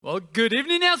Well, good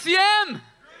evening, LCM.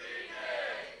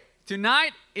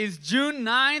 Tonight is June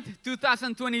 9th,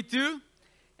 2022,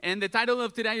 and the title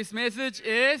of today's message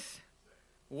is,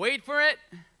 wait for it,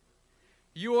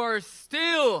 you are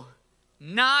still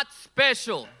not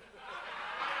special.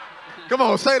 Come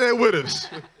on, say that with us.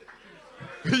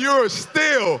 You're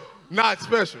still not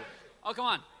special. Oh, come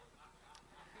on.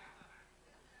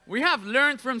 We have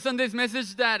learned from Sunday's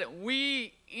message that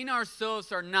we in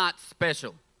ourselves are not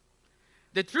special.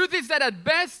 The truth is that at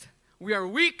best, we are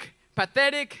weak,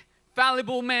 pathetic,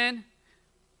 fallible men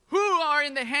who are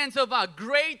in the hands of a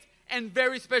great and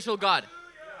very special God.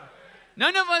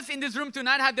 None of us in this room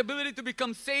tonight have the ability to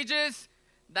become sages,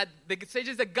 the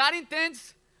sages that God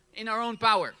intends in our own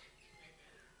power.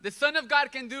 The Son of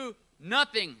God can do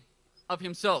nothing of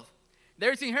himself.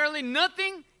 There is inherently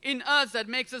nothing in us that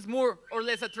makes us more or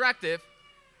less attractive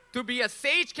to be a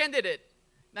sage candidate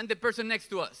than the person next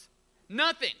to us.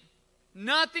 Nothing.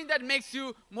 Nothing that makes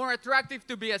you more attractive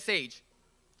to be a sage.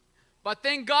 But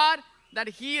thank God that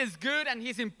He is good and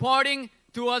He's imparting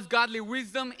to us godly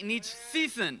wisdom in each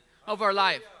season of our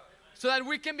life, so that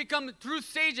we can become true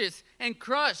sages and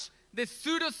crush the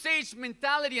pseudo-sage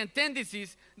mentality and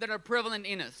tendencies that are prevalent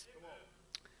in us.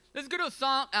 Let's go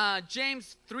to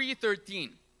James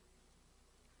 3:13.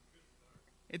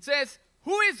 It says,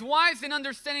 "Who is wise and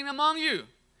understanding among you?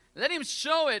 Let him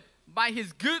show it by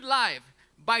his good life,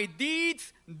 by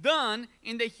deeds done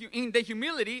in the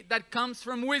humility that comes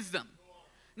from wisdom."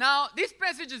 Now, this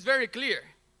passage is very clear.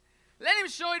 Let him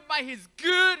show it by his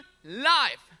good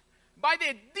life, by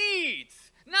the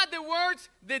deeds, not the words,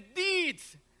 the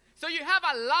deeds. So you have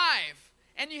a life,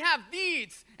 and you have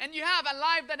deeds, and you have a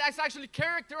life that is actually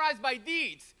characterized by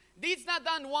deeds. Deeds not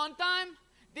done one time,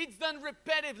 deeds done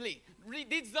repetitively,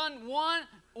 deeds done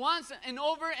once and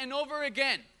over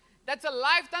again. That's a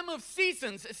lifetime of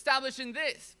seasons established in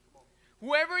this.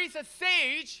 Whoever is a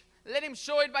sage, let him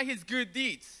show it by his good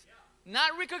deeds.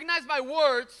 Not recognized by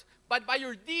words, but by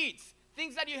your deeds.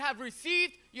 Things that you have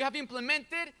received, you have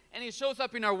implemented, and it shows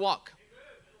up in our walk.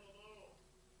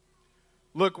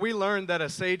 Look, we learned that a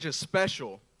sage is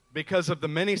special because of the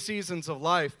many seasons of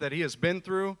life that he has been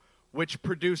through, which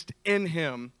produced in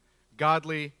him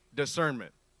godly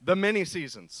discernment. The many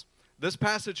seasons. This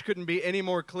passage couldn't be any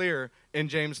more clear in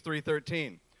James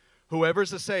 3:13.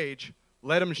 Whoever's a sage,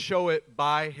 let him show it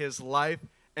by his life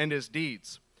and his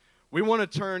deeds. We want to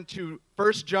turn to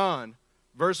 1 John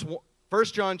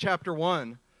chapter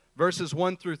 1, verses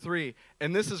 1 through 3,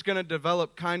 and this is going to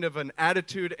develop kind of an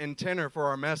attitude and tenor for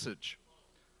our message.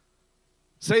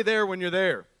 Say there when you're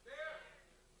there.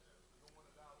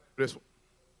 This one.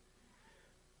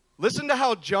 Listen to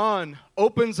how John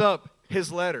opens up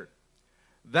his letter.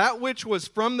 That which was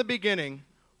from the beginning,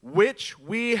 which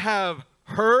we have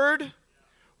heard,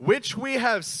 which we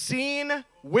have seen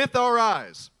with our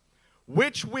eyes,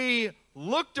 which we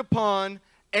looked upon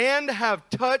and have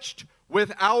touched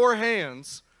with our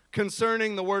hands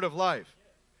concerning the word of life.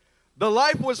 The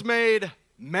life was made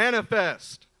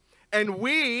manifest, and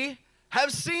we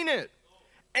have seen it,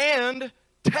 and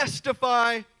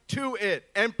testify to it,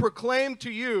 and proclaim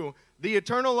to you the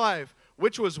eternal life,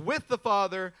 which was with the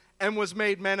Father and was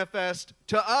made manifest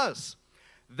to us.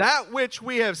 That which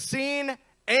we have seen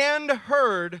and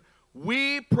heard,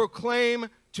 we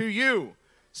proclaim to you,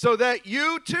 so that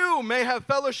you too may have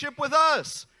fellowship with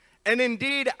us. And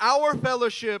indeed, our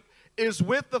fellowship is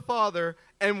with the Father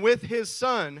and with His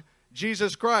Son,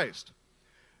 Jesus Christ.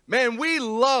 Man, we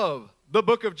love the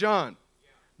book of John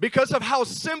because of how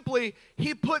simply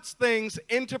he puts things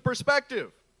into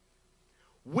perspective.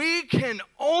 We can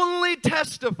only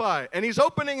testify, and he's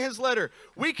opening his letter,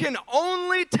 we can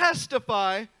only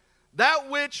testify that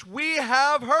which we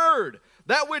have heard,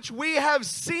 that which we have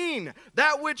seen,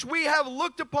 that which we have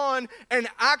looked upon and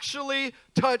actually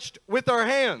touched with our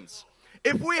hands.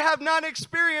 If we have not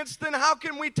experienced, then how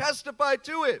can we testify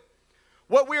to it?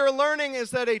 What we are learning is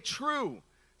that a true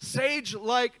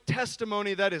sage-like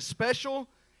testimony that is special,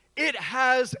 it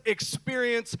has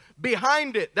experience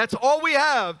behind it. That's all we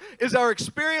have is our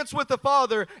experience with the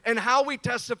Father and how we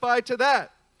testify to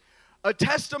that. A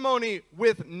testimony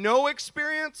with no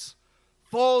experience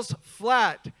falls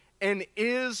flat and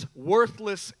is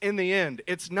worthless in the end.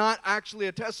 It's not actually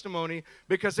a testimony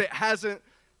because it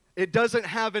doesn't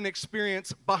have an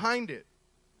experience behind it.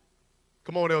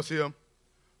 Come on, LCM.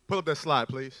 Pull up that slide,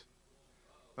 please.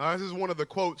 This is one of the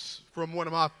quotes from one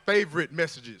of my favorite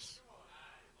messages.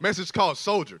 Message called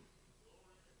Soldier,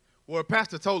 where a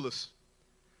pastor told us,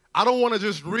 I don't want to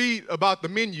just read about the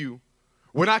menu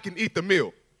when I can eat the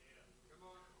meal.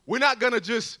 We're not going to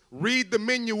just read the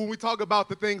menu when we talk about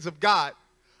the things of God.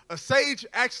 A sage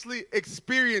actually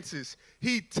experiences,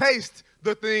 he tastes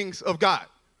the things of God.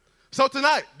 So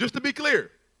tonight, just to be clear,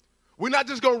 we're not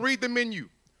just going to read the menu.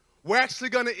 We're actually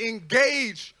going to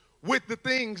engage with the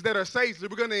things that are sagely.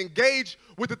 We're going to engage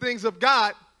with the things of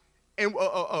God. And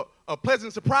a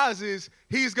pleasant surprise is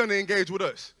he's going to engage with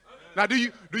us. Now, do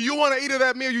you want to eat of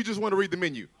that meal or you just want to read the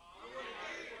menu?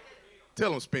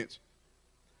 Tell him, Spence.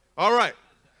 All right.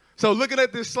 So looking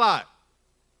at this slide,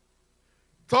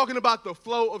 talking about the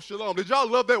flow of shalom. Did y'all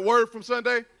love that word from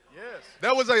Sunday? Yes.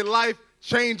 That was a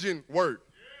life-changing word.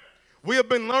 We have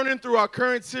been learning through our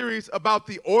current series about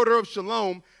the order of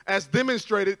shalom as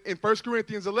demonstrated in 1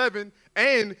 Corinthians 11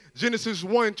 and Genesis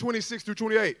 1, 26 through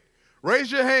 28.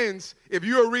 Raise your hands if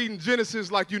you are reading Genesis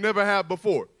like you never have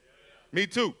before. Me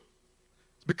too.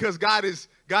 It's because God is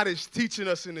teaching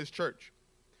us in this church.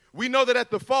 We know that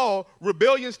at the fall,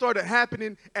 rebellion started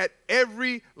happening at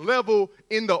every level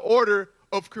in the order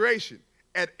of creation.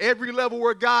 At every level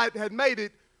where God had made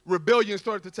it, rebellion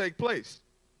started to take place.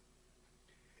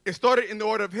 It started in the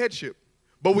order of headship.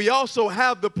 But we also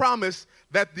have the promise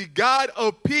that the God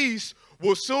of peace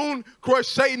will soon crush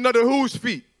Satan under whose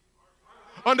feet?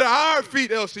 Under our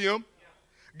feet, LCM.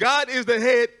 God is the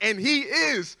head, and he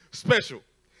is special.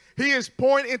 He is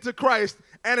pouring into Christ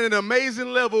at an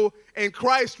amazing level, and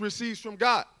Christ receives from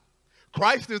God.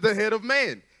 Christ is the head of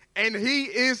man, and he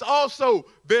is also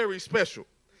very special.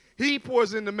 He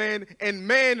pours into man, and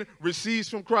man receives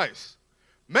from Christ.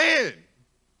 Man,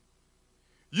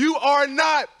 you are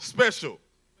not special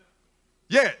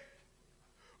yet,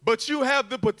 but you have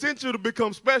the potential to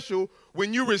become special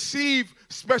when you receive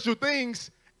special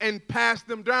things and pass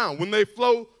them down, when they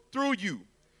flow through you.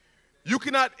 You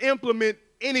cannot implement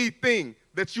anything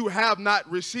that you have not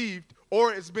received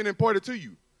or it's been imparted to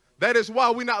you. That is why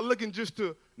we're not looking just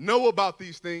to know about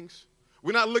these things.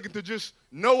 We're not looking to just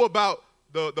know about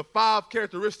the 5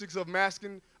 characteristics of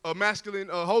masculine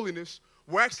holiness.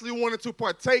 We're actually wanting to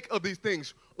partake of these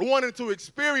things. We're wanting to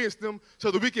experience them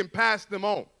so that we can pass them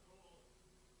on.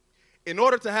 In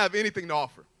order to have anything to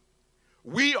offer,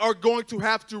 we are going to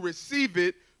have to receive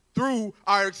it through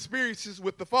our experiences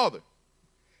with the Father,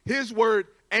 his word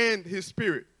and his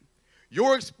spirit.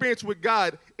 Your experience with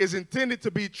God is intended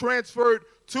to be transferred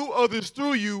to others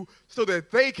through you so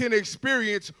that they can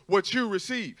experience what you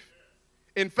receive.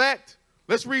 In fact,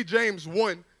 let's read James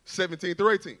 1, 17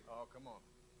 through 18. Oh, come on.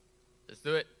 Let's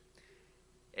do it.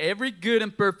 Every good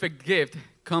and perfect gift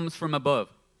comes from above,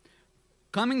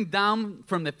 coming down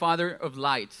from the Father of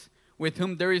lights, with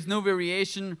whom there is no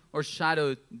variation or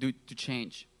shadow due to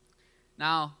change.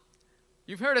 Now,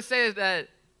 you've heard us say that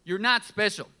you're not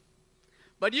special,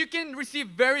 but you can receive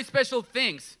very special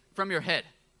things from your head.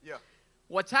 Yeah.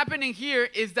 What's happening here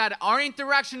is that our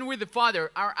interaction with the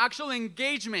Father, our actual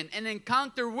engagement and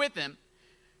encounter with him,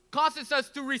 causes us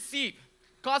to receive,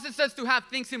 causes us to have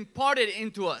things imparted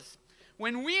into us.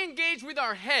 When we engage with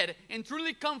our head and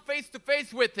truly come face to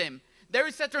face with him, there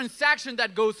is a transaction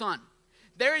that goes on.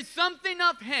 There is something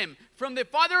of him from the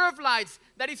Father of lights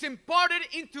that is imparted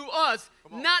into us,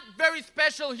 not very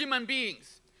special human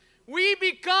beings. We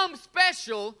become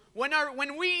special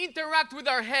when we interact with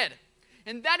our head.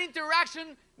 And that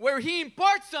interaction where he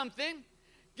imparts something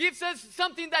gives us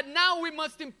something that now we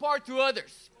must impart to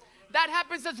others. That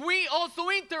happens as we also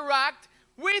interact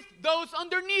with those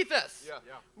underneath us,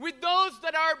 with those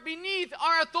that are beneath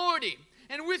our authority.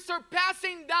 And we start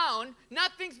passing down,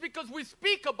 not things because we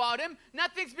speak about him,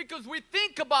 not things because we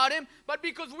think about him, but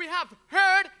because we have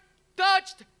heard,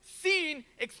 touched, seen,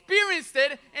 experienced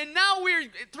it, and now we're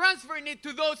transferring it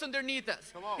to those underneath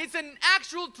us. It's an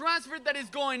actual transfer that is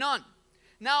going on.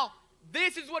 Now,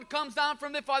 this is what comes down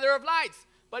from the Father of lights.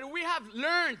 But we have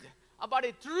learned about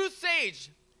a true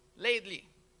sage lately.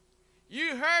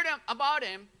 You heard about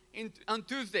him on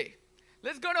Tuesday.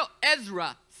 Let's go to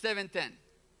Ezra 7:10.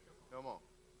 Come on.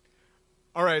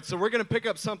 All right, so we're going to pick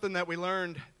up something that we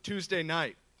learned Tuesday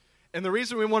night. And the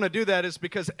reason we want to do that is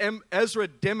because Ezra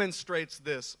demonstrates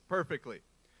this perfectly.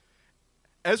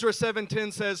 Ezra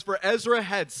 7:10 says, "For Ezra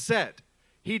had set,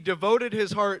 he devoted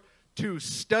his heart to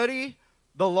study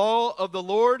the law of the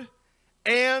Lord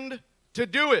and to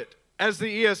do it," as the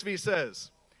ESV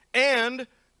says, "and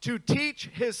to teach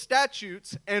his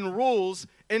statutes and rules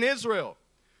in Israel."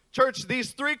 Church,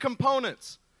 these 3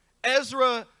 components.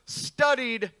 Ezra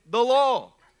studied the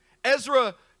law.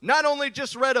 Ezra not only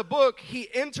just read a book, he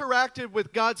interacted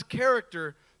with God's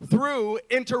character through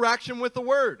interaction with the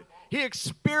Word. He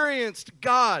experienced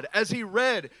God as he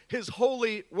read his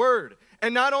holy Word.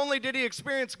 And not only did he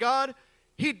experience God,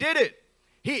 he did it.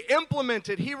 He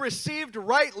implemented, he received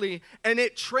rightly, and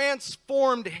it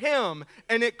transformed him,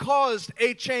 and it caused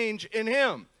a change in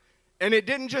him. And it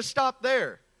didn't just stop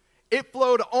there. It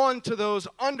flowed on to those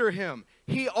under him.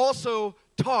 He also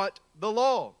taught the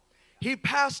law. He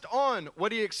passed on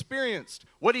what he experienced,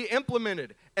 what he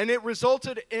implemented, and it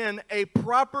resulted in a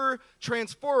proper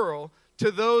transferal to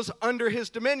those under his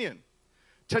dominion.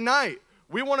 Tonight,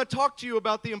 we want to talk to you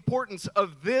about the importance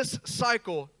of this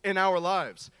cycle in our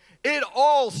lives. It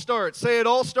all starts, say it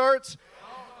all starts?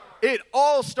 It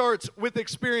all starts with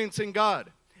experiencing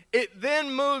God. It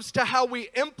then moves to how we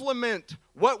implement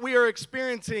what we are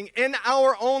experiencing in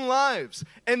our own lives.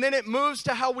 And then it moves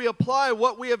to how we apply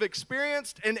what we have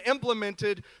experienced and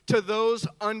implemented to those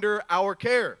under our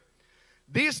care.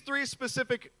 These three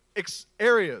specific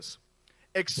areas,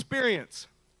 experience,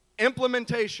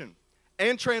 implementation,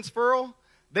 and transferal,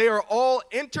 they are all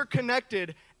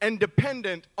interconnected and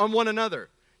dependent on one another.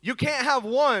 You can't have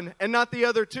one and not the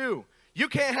other two. You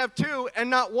can't have two and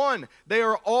not one. They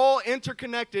are all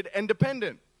interconnected and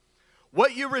dependent.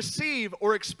 What you receive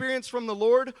or experience from the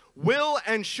Lord will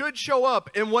and should show up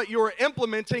in what you are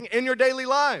implementing in your daily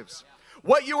lives.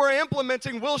 What you are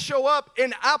implementing will show up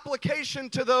in application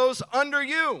to those under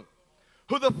you.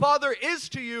 Who the Father is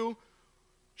to you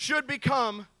should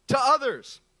become to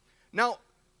others. Now,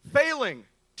 failing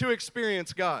to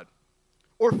experience God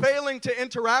or failing to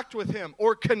interact with Him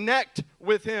or connect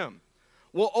with Him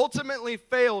will ultimately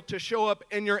fail to show up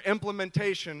in your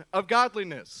implementation of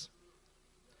godliness.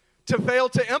 To fail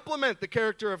to implement the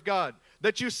character of God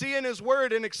that you see in His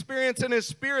Word and experience in His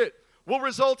Spirit will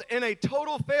result in a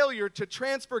total failure to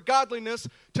transfer godliness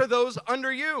to those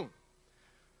under you.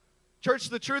 Church,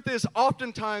 the truth is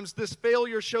oftentimes this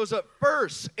failure shows up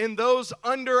first in those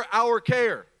under our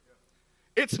care.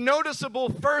 It's noticeable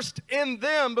first in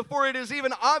them before it is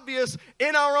even obvious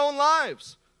in our own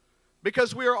lives,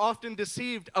 because we are often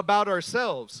deceived about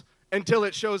ourselves until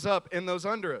it shows up in those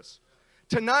under us.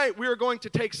 Tonight, we are going to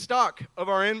take stock of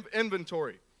our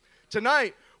inventory.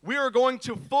 Tonight, we are going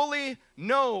to fully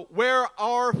know where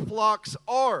our flocks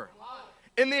are.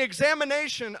 In the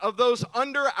examination of those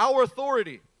under our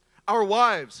authority, our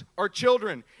wives, our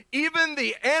children, even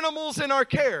the animals in our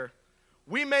care,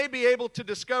 we may be able to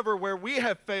discover where we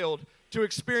have failed to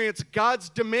experience God's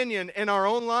dominion in our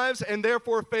own lives and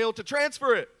therefore failed to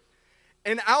transfer it.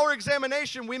 In our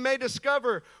examination, we may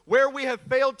discover where we have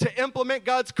failed to implement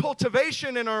God's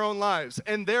cultivation in our own lives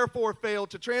and therefore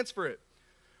failed to transfer it.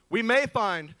 We may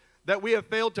find that we have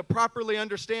failed to properly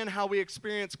understand how we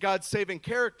experience God's saving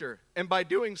character, and by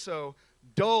doing so,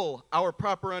 dull our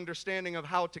proper understanding of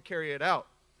how to carry it out.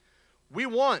 We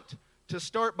want to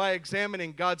start by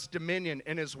examining God's dominion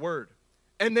in His Word,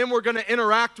 and then we're going to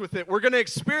interact with it. We're going to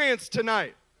experience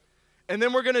tonight, and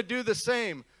then we're going to do the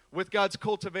same with God's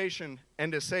cultivation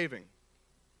and His saving.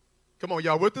 Come on,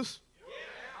 y'all with us?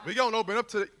 Yeah. We're going to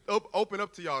open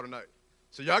up to y'all tonight.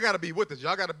 So y'all got to be with us.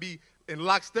 Y'all got to be in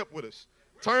lockstep with us.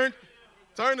 Turn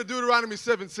to Deuteronomy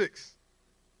 7:6.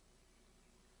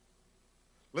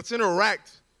 Let's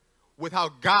interact with how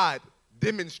God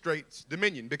demonstrates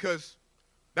dominion, because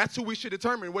that's who we should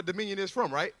determine what dominion is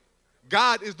from, right?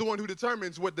 God is the one who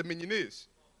determines what dominion is.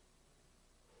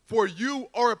 For you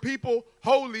are a people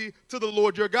holy to the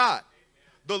Lord your God.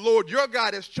 The Lord your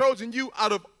God has chosen you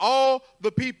out of all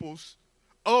the peoples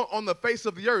on the face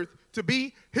of the earth to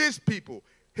be His people,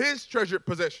 His treasured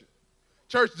possession.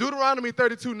 Church, Deuteronomy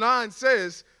 32:9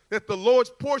 says that the Lord's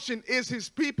portion is His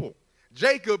people,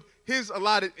 Jacob His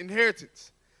allotted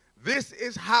inheritance. This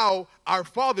is how our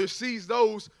Father sees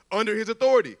those under His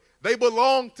authority. They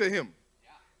belong to Him.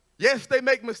 Yes, they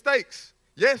make mistakes.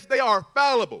 Yes, they are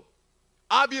fallible.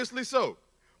 Obviously so.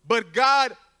 But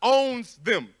God owns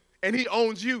them, and He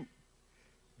owns you.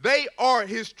 They are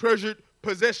His treasured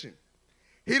possession.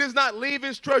 He does not leave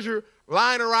His treasure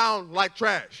lying around like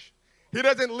trash. He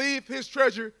doesn't leave His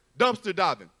treasure dumpster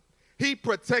diving. He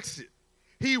protects it.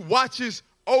 He watches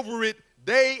over it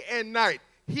day and night.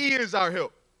 He is our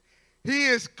help. He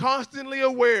is constantly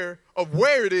aware of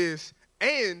where it is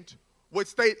and what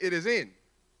state it is in.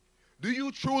 Do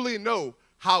you truly know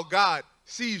how God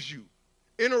sees you?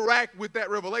 Interact with that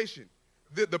revelation.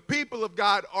 The people of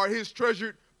God are His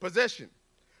treasured possession.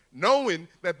 Knowing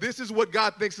that this is what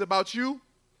God thinks about you,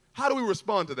 how do we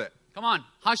respond to that? Come on,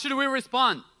 how should we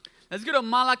respond? Let's go to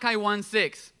Malachi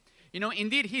 1:6.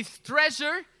 Indeed, His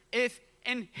treasure is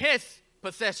in His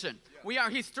possession. Yeah. We are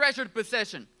His treasured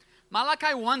possession. Malachi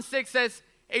 1:6 says,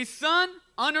 a son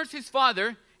honors his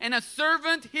father, and a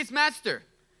servant his master.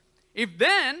 If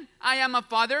then I am a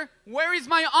father, where is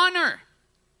my honor?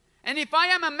 And if I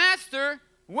am a master,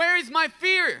 where is my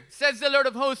fear? Says the Lord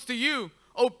of hosts to you,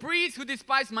 O priests who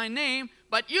despise my name.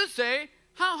 But you say,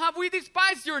 how have we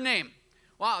despised your name?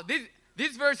 Wow,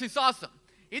 this verse is awesome.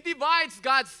 It divides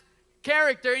God's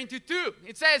character into two.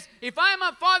 It says, if I am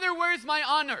a father, where is my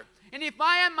honor? And if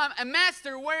I am a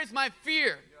master, where is my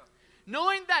fear?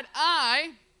 Knowing that I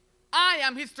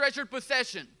am his treasured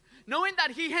possession. Knowing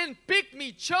that he handpicked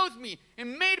me, chose me,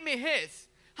 and made me his.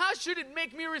 How should it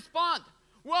make me respond?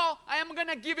 Well, I am going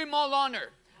to give him all honor.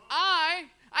 I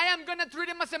am going to treat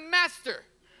him as a master.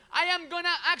 I am going to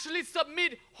actually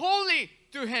submit wholly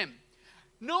to him.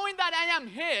 Knowing that I am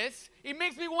his, it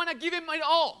makes me want to give him it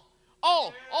all.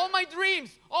 All my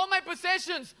dreams, all my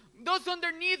possessions, those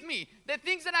underneath me, the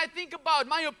things that I think about,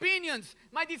 my opinions,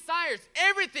 my desires,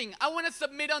 everything, I want to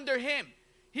submit under him.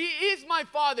 He is my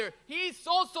Father. He is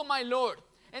also my Lord.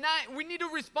 And we need to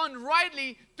respond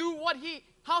rightly to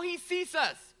how he sees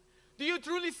us. Do you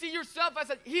truly see yourself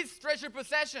as his treasured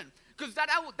possession? Because that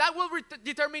will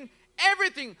determine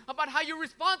everything about how you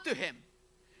respond to him.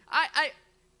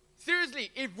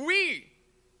 Seriously, if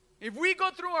we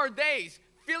go through our days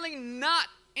feeling not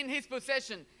in his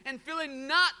possession and feeling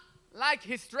not like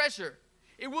his treasure,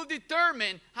 it will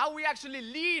determine how we actually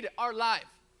lead our life.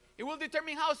 It will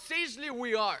determine how sagely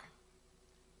we are.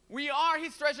 We are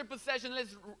his treasured possession.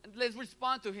 Let's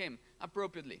respond to him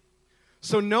appropriately.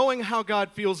 So knowing how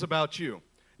God feels about you,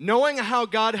 knowing how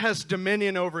God has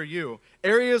dominion over you,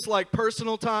 areas like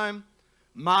personal time,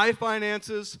 my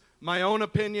finances, my own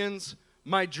opinions,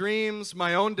 my dreams,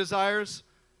 my own desires,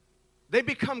 they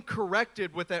become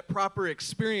corrected with that proper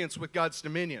experience with God's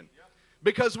dominion.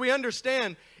 Because we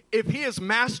understand, if he is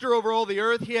master over all the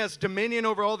earth, he has dominion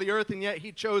over all the earth, and yet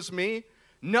he chose me,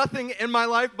 nothing in my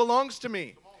life belongs to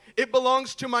me. It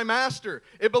belongs to my master.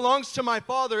 It belongs to my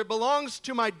father. It belongs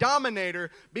to my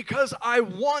dominator, because I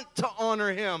want to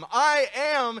honor him. I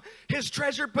am his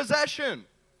treasured possession.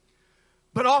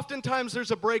 But oftentimes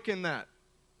there's a break in that.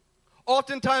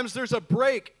 Oftentimes there's a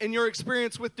break in your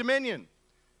experience with dominion.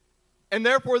 And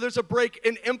therefore there's a break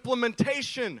in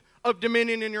implementation of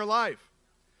dominion in your life.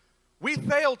 We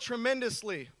fail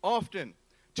tremendously often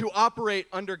to operate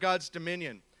under God's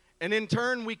dominion. And in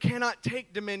turn, we cannot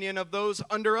take dominion of those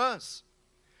under us.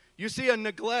 You see, a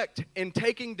neglect in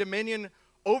taking dominion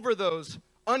over those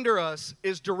under us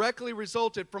is directly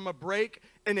resulted from a break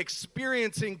in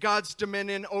experiencing God's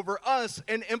dominion over us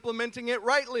and implementing it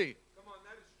rightly. Come on,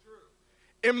 that is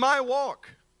true. In my walk,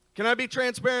 can I be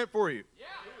transparent for you? Yeah.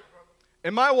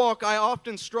 In my walk, I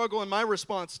often struggle in my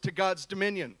response to God's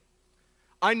dominion.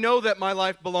 I know that my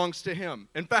life belongs to him.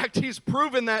 In fact, he's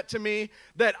proven that to me,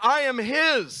 that I am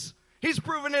his. He's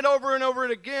proven it over and over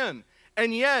again.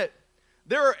 And yet,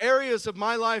 there are areas of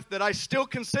my life that I still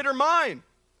consider mine.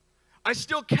 I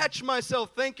still catch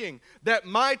myself thinking that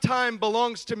my time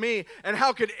belongs to me, and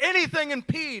how could anything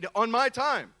impede on my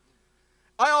time?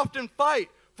 I often fight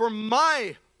for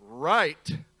my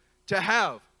right to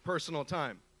have personal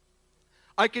time.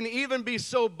 I can even be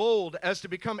so bold as to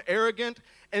become arrogant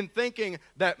and thinking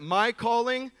that my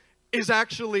calling is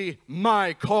actually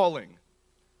my calling.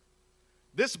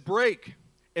 This break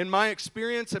in my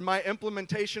experience and my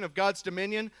implementation of God's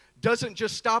dominion doesn't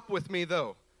just stop with me,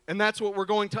 though. And that's what we're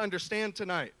going to understand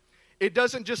tonight. It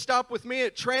doesn't just stop with me.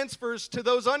 It transfers to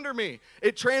those under me.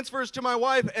 It transfers to my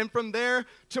wife, and from there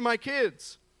to my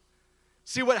kids.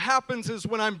 See, what happens is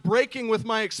when I'm breaking with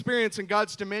my experience in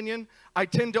God's dominion, I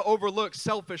tend to overlook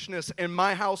selfishness in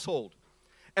my household.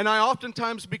 And I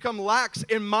oftentimes become lax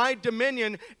in my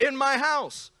dominion in my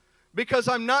house because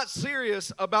I'm not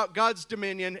serious about God's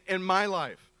dominion in my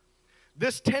life.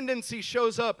 This tendency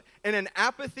shows up in an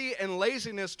apathy and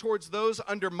laziness towards those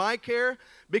under my care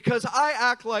because I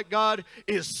act like God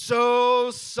is so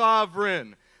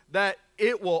sovereign that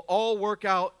it will all work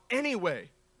out anyway.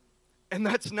 And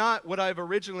that's not what I've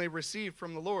originally received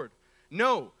from the Lord.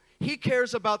 No, he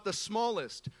cares about the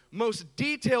smallest, most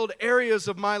detailed areas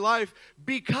of my life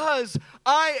because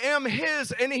I am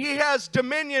his and he has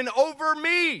dominion over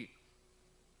me.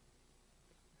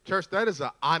 Church, that is an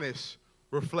honest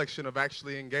reflection of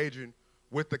actually engaging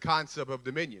with the concept of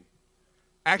dominion.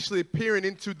 Actually peering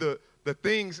into the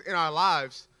things in our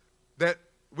lives that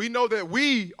we know that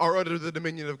we are under the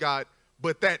dominion of God,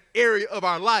 but that area of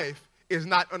our life is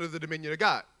not under the dominion of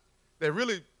God. That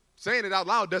really saying it out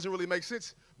loud doesn't really make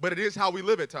sense, but it is how we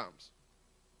live at times.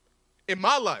 In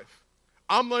my life,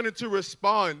 I'm learning to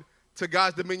respond to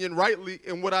God's dominion rightly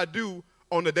in what I do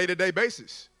on a day-to-day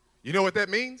basis. You know what that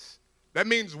means? That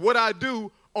means what I do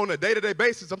on a day-to-day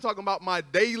basis. I'm talking about my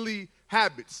daily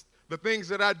habits, the things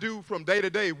that I do from day to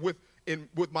day with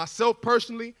myself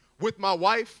personally, with my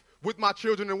wife, with my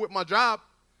children, and with my job.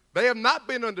 They have not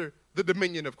been under the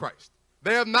dominion of Christ.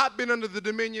 They have not been under the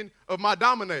dominion of my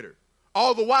dominator.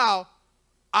 All the while,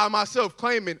 I myself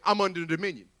claiming I'm under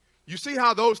dominion. You see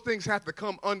how those things have to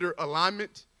come under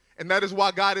alignment And that is why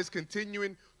God is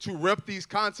continuing to rep these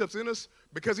concepts in us,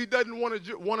 because he doesn't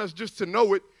want us just to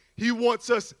know it. He wants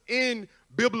us in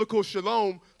biblical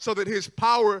shalom so that his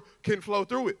power can flow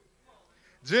through it.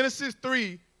 Genesis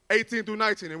 3:18 through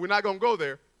 19, and we're not going to go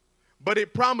there, but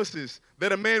it promises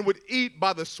that a man would eat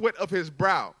by the sweat of his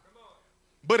brow.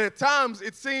 But at times,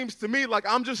 it seems to me like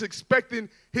I'm just expecting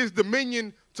his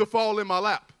dominion to fall in my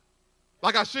lap.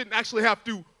 Like I shouldn't actually have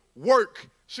to work,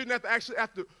 shouldn't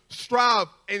have to strive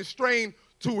and strain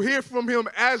to hear from him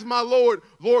as my Lord.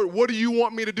 Lord, what do you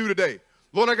want me to do today?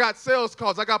 Lord, I got sales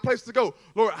calls. I got places to go.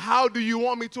 Lord, how do you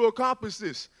want me to accomplish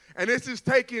this? And this is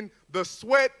taking the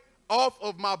sweat off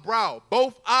of my brow.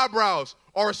 Both eyebrows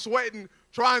are sweating,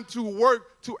 trying to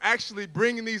work to actually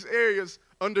bring in these areas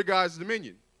under God's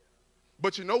dominion.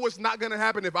 But you know what's not going to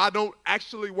happen if I don't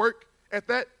actually work at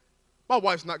that? My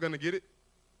wife's not going to get it.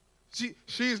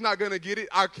 She's not going to get it.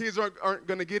 Our kids aren't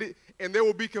going to get it. And there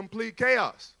will be complete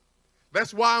chaos.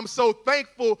 That's why I'm so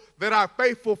thankful that our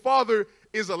faithful Father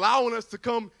is allowing us to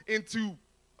come into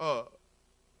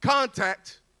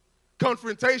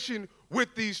confrontation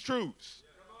with these truths.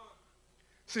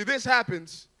 See, this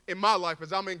happens in my life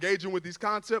as I'm engaging with these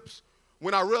concepts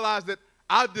when I realize that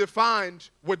I've defined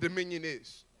what dominion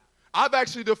is. I've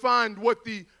actually defined what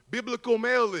the biblical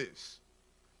male is,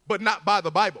 but not by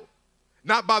the Bible,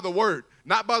 not by the word,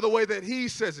 not by the way that he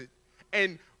says it.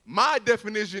 And my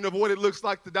definition of what it looks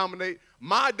like to dominate,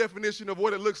 my definition of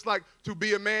what it looks like to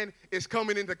be a man is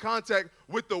coming into contact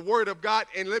with the word of God.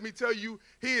 And let me tell you,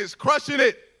 he is crushing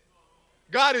it.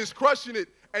 God is crushing it,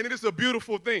 and it is a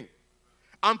beautiful thing.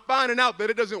 I'm finding out that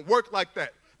it doesn't work like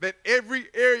that, that every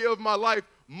area of my life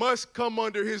must come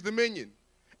under his dominion.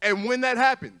 And when that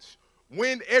happens,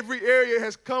 when every area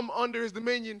has come under his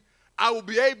dominion, I will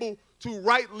be able to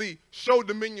rightly show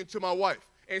dominion to my wife.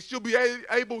 And she'll be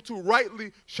able to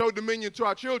rightly show dominion to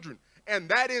our children. And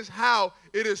that is how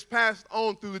it is passed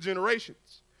on through the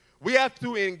generations. We have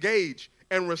to engage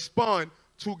and respond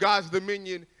to God's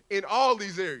dominion in all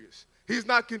these areas. He's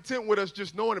not content with us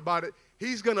just knowing about it.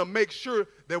 He's going to make sure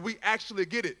that we actually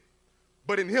get it.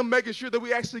 But in him making sure that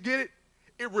we actually get it,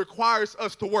 it requires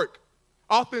us to work.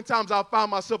 Oftentimes I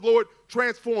find myself, Lord,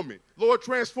 transform me. Lord,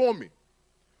 transform me.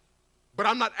 But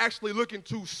I'm not actually looking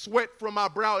to sweat from my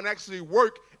brow and actually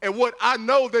work at what I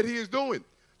know that he is doing.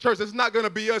 Church, it's not going to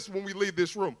be us when we leave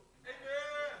this room.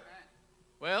 Amen.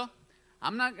 Well,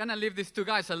 I'm not going to leave these two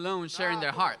guys alone sharing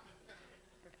their heart.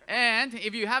 And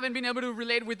if you haven't been able to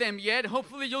relate with them yet,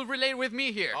 hopefully you'll relate with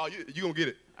me here. Oh, you're going to get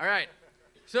it. All right.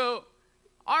 So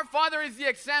our Father is the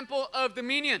example of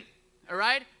dominion. All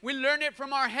right? We learn it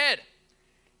from our head.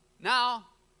 Now,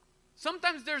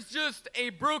 sometimes there's just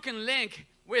a broken link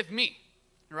with me,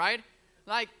 right?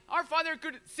 Like, our Father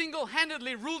could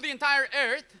single-handedly rule the entire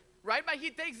earth, right? But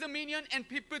he takes dominion and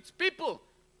he puts people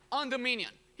on dominion.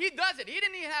 He does it. He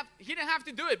didn't have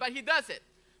to do it, but he does it.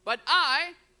 But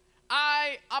I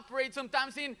operate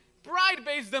sometimes in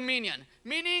pride-based dominion,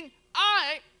 meaning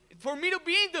for me to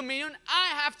be in dominion,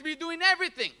 I have to be doing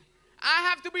everything. I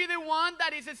have to be the one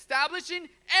that is establishing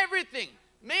everything.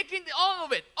 Making all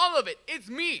of it. It's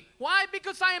me. Why?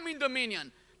 Because I am in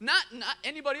dominion. Not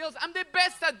anybody else. I'm the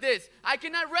best at this. I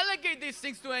cannot relegate these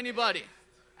things to anybody.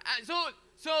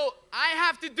 So I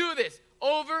have to do this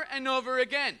over and over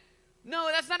again.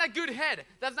 No, that's not a good head.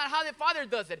 That's not how the Father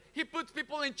does it. He puts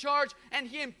people in charge and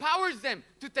he empowers them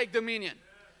to take dominion.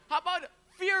 How about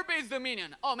fear-based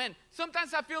dominion? Oh man,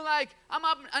 sometimes I feel like I'm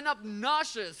an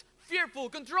obnoxious, fearful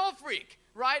control freak,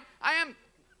 right?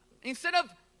 Instead of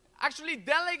actually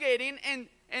delegating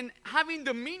and having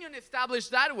dominion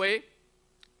established that way,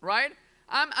 right?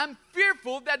 I'm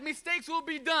fearful that mistakes will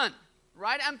be done,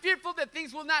 right? I'm fearful that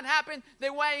things will not happen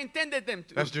the way I intended them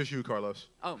to. That's just you, Carlos.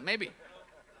 Oh, maybe.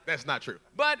 That's not true.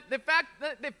 But the fact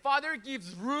that the Father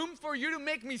gives room for you to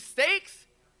make mistakes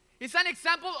is an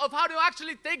example of how to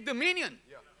actually take dominion.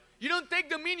 Yeah. You don't take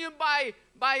dominion by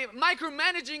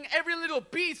micromanaging every little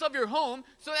piece of your home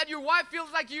so that your wife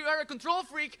feels like you are a control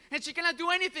freak and she cannot do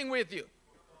anything with you.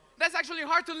 That's actually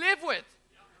hard to live with.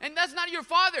 And that's not your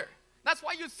Father. That's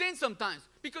why you sin sometimes,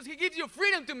 because he gives you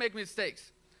freedom to make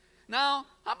mistakes. Now,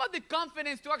 how about the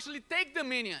confidence to actually take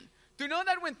dominion? To know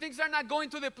that when things are not going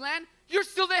to the plan, you're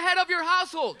still the head of your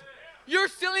household. You're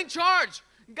still in charge.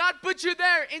 God put you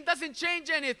there. It doesn't change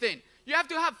anything. You have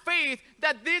to have faith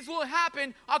that this will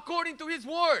happen according to his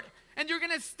word. And you're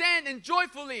going to stand and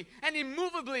joyfully and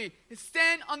immovably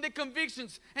stand on the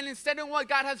convictions and stand on what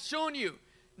God has shown you.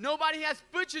 Nobody has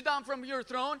put you down from your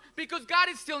throne because God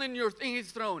is still in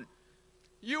his throne.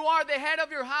 You are the head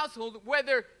of your household,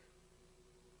 whether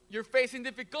you're facing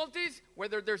difficulties,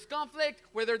 whether there's conflict,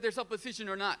 whether there's opposition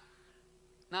or not.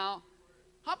 Now,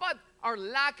 How about our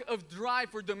lack of drive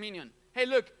for dominion? Hey,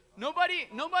 look, nobody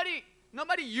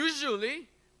usually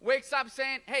wakes up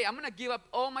saying, hey, I'm going to give up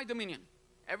all my dominion.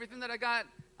 Everything that I got,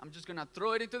 I'm just going to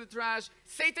throw it into the trash.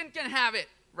 Satan can have it,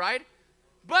 right?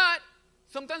 But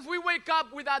sometimes we wake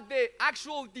up without the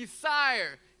actual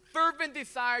desire, fervent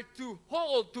desire to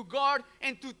hold, to guard,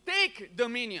 and to take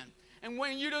dominion. And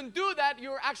when you don't do that,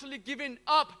 you're actually giving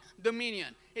up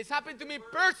dominion. It's happened to me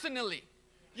personally.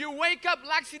 You wake up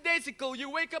lackadaisical. You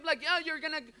wake up like,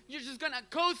 you're just gonna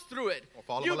coast through it.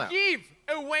 You give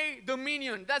away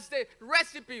dominion. That's the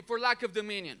recipe for lack of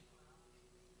dominion.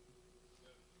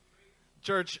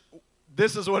 Church,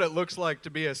 this is what it looks like to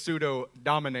be a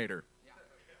pseudo-dominator.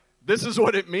 This is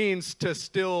what it means to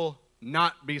still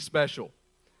not be special.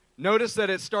 Notice that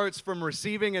it starts from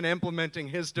receiving and implementing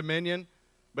his dominion.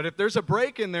 But if there's a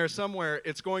break in there somewhere,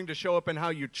 it's going to show up in how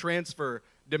you transfer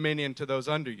dominion to those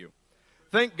under you.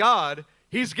 Thank God,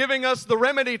 he's giving us the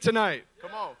remedy tonight.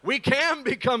 Come on. We can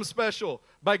become special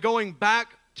by going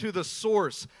back to the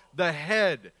source, the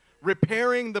head,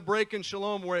 repairing the break in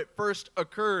shalom where it first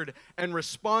occurred, and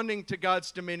responding to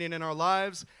God's dominion in our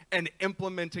lives and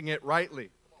implementing it rightly.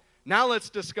 Now let's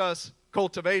discuss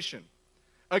cultivation.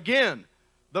 Again,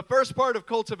 the first part of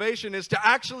cultivation is to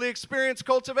actually experience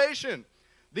cultivation.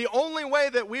 The only way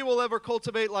that we will ever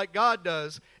cultivate like God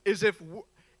does is if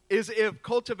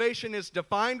cultivation is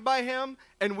defined by him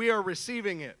and we are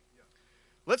receiving it.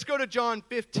 Let's go to John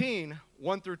 15,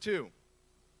 1 through 2.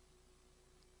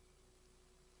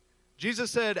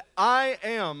 Jesus said, I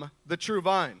am the true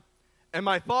vine, and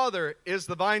my Father is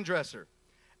the vine dresser.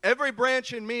 Every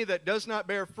branch in me that does not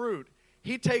bear fruit,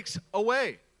 he takes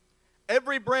away.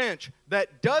 Every branch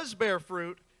that does bear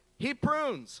fruit, he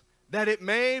prunes, that it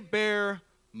may bear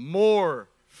more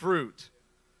fruit.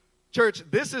 Church,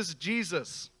 this is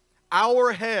Jesus,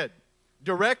 our head,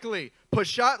 directly,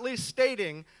 pashatly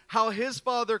stating how his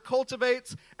Father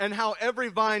cultivates and how every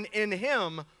vine in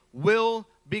him will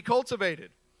be cultivated.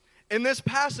 In this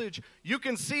passage, you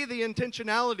can see the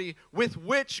intentionality with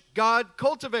which God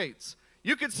cultivates.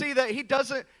 You can see that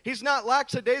he's not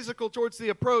lackadaisical towards the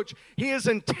approach. He is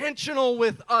intentional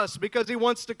with us because he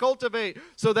wants to cultivate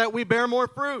so that we bear more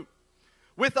fruit.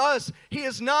 With us, he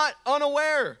is not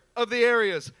unaware of the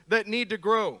areas that need to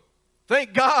grow.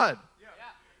 Thank God.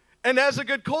 And as a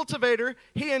good cultivator,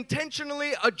 he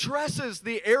intentionally addresses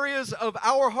the areas of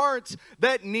our hearts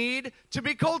that need to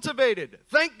be cultivated.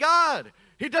 Thank God.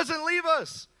 He doesn't leave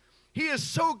us. He is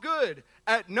so good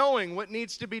at knowing what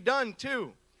needs to be done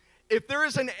too. If there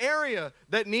is an area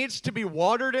that needs to be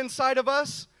watered inside of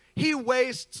us, he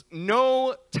wastes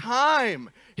no time.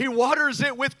 He waters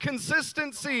it with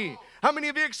consistency. How many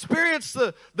of you experienced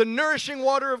the nourishing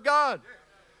water of God?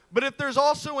 But if there's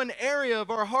also an area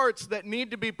of our hearts that need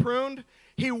to be pruned,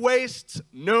 he wastes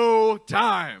no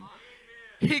time.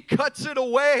 He cuts it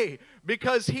away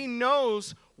because he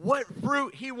knows what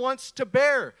fruit he wants to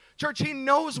bear. Church, he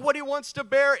knows what he wants to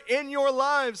bear in your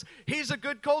lives. He's a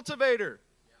good cultivator.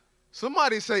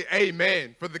 Somebody say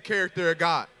amen for the character of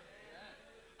God.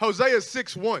 Hosea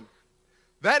 6:1.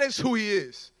 That is who he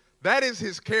is. That is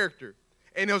his character.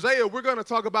 And Hosea, we're going to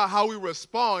talk about how we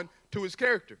respond to his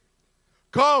character.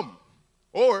 Come,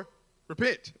 or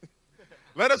repent.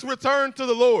 Let us return to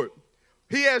the Lord.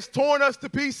 He has torn us to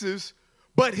pieces,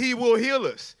 but he will heal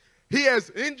us. He has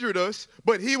injured us,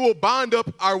 but he will bind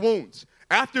up our wounds.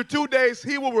 After 2 days,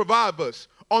 he will revive us.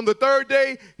 On the third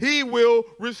day, he will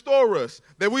restore us,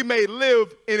 that we may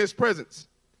live in his presence.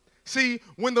 See,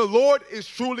 when the Lord is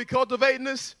truly cultivating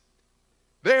us,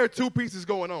 there are two pieces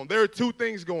going on. There are two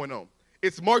things going on.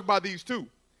 It's marked by these two.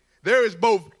 There is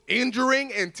both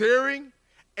injuring and tearing,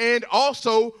 and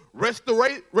also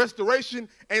restoration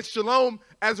and shalom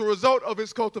as a result of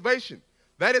his cultivation.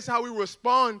 That is how we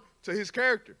respond to his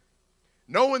character.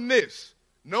 Knowing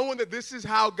that this is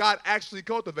how God actually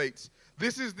cultivates.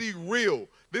 This is the real,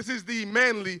 this is the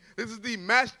manly, this is the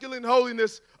masculine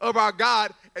holiness of our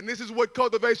God, and this is what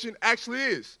cultivation actually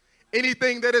is.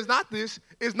 Anything that is not this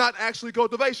is not actually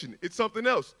cultivation. It's something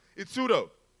else. It's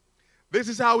pseudo. This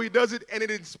is how he does it, and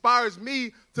it inspires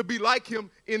me to be like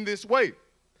him in this way.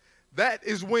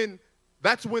 That's when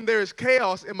there is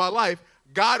chaos in my life,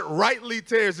 God rightly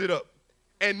tears it up.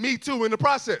 And me too in the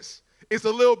process. It's a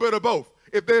little bit of both.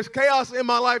 If there's chaos in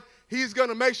my life, he's going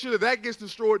to make sure that gets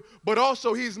destroyed, but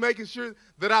also he's making sure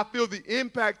that I feel the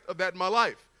impact of that in my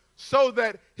life so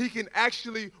that he can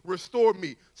actually restore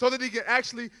me, so that he can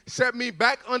actually set me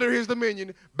back under his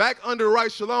dominion, back under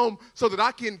right shalom, so that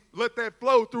I can let that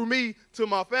flow through me to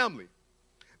my family.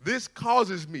 This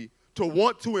causes me to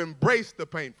want to embrace the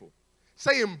painful.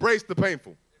 Say embrace the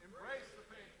painful. Embrace the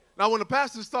painful. Now, when the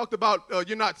pastors talked about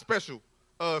you're not special,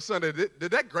 Sunday,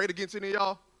 did that grate against any of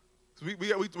y'all?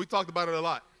 We talked about it a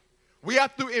lot. We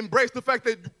have to embrace the fact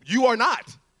that you are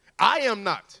not. I am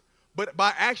not. But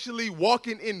by actually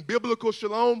walking in biblical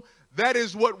shalom, that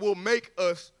is what will make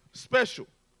us special.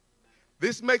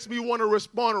 This makes me want to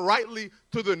respond rightly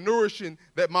to the nourishing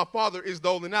that my Father is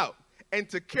doling out, and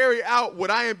to carry out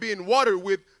what I am being watered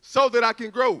with so that I can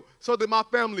grow, so that my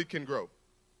family can grow.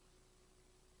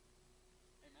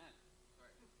 Amen.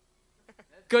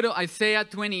 Let's go to Isaiah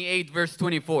 28, verse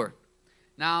 24.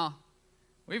 Now,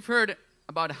 we've heard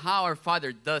about how our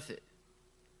Father does it.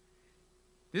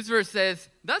 This verse says,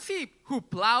 does he who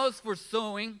plows for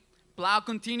sowing plow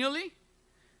continually?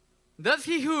 Does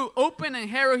he who open and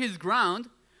harrow his ground,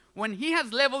 when he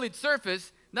has leveled its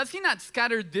surface, does he not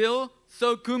scatter dill,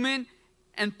 sow cumin,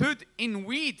 and put in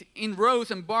wheat in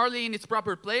rows and barley in its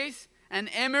proper place, and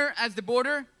emmer as the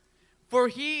border? For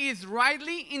he is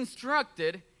rightly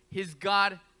instructed, his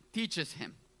God teaches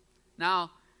him.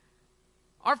 Now,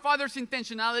 our Father's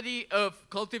intentionality of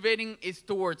cultivating is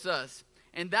towards us,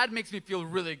 and that makes me feel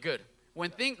really good.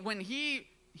 When he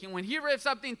revs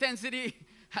up the intensity,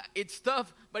 it's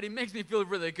tough, but it makes me feel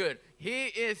really good. He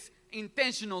is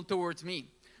intentional towards me.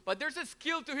 But there's a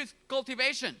skill to his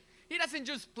cultivation. He doesn't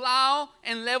just plow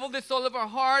and level the soul of our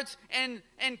hearts and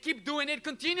keep doing it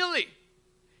continually.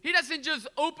 He doesn't just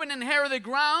open and harrow the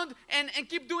ground and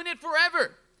keep doing it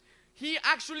forever. He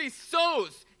actually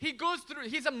sows. He's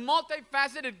a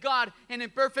multifaceted God and a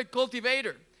perfect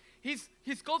cultivator. His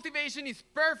cultivation is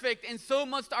perfect, and so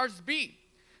must ours be.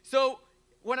 So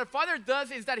what our Father does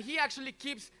is that he actually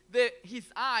keeps his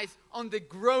eyes on the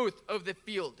growth of the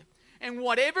field. And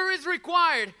whatever is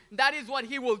required, that is what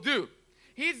he will do.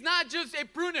 He's not just a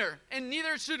pruner, and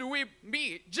neither should we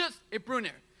be just a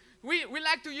pruner. We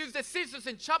like to use the scissors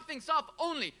and chop things off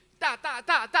only. Ta, ta,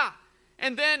 ta, ta.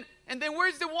 And then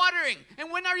where's the watering?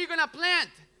 And when are you going to plant?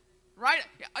 Right?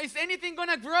 Is anything going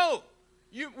to grow?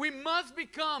 We must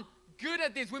become good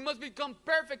at this. We must become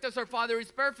perfect as our Father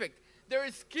is perfect. There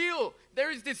is skill.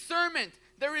 There is discernment.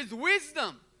 There is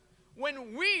wisdom.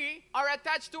 When we are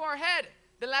attached to our head,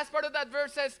 the last part of that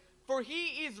verse says, for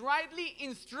he is rightly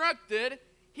instructed,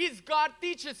 his God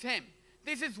teaches him.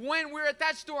 This is when we're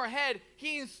attached to our head.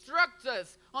 He instructs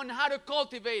us on how to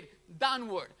cultivate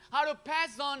downward, how to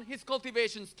pass on his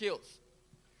cultivation skills.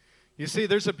 You see,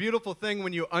 there's a beautiful thing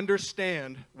when you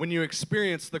understand, when you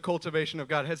experience the cultivation of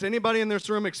God. Has anybody in this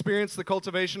room experienced the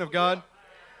cultivation of God?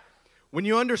 When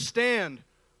you understand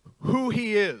who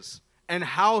he is and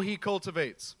how he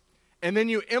cultivates, and then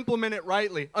you implement it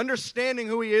rightly, understanding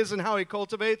who he is and how he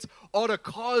cultivates ought to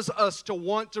cause us to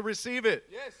want to receive it.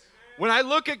 Yes. When I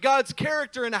look at God's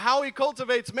character and how he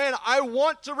cultivates, man, I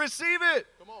want to receive it.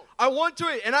 Come on. I want to,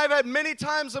 and I've had many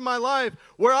times in my life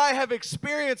where I have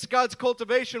experienced God's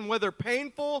cultivation, whether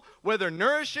painful, whether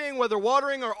nourishing, whether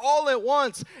watering, or all at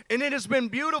once, and it has been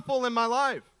beautiful in my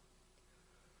life.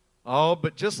 Oh,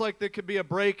 but just like there could be a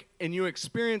break in you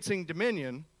experiencing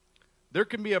dominion, there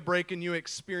can be a break in you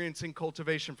experiencing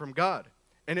cultivation from God,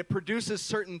 and it produces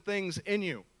certain things in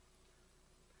you.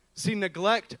 See,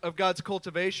 neglect of God's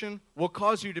cultivation will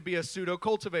cause you to be a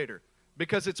pseudo-cultivator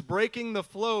because it's breaking the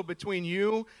flow between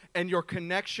you and your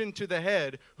connection to the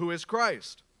head, who is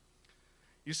Christ.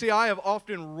 You see, I have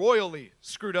often royally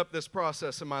screwed up this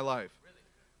process in my life.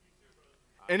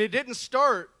 And it didn't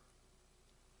start,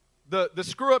 the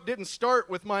screw-up didn't start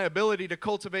with my ability to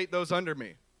cultivate those under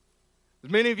me.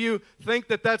 Many of you think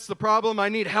that that's the problem. I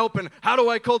need help, and how do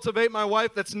I cultivate my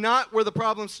wife? That's not where the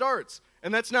problem starts.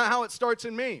 And that's not how it starts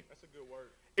in me. That's a good word.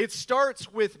 It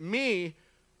starts with me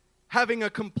having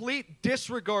a complete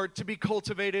disregard to be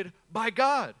cultivated by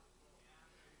God.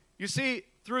 You see,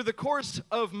 through the course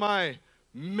of my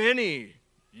many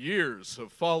years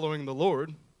of following the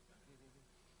Lord,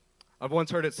 I've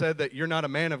once heard it said that you're not a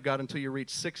man of God until you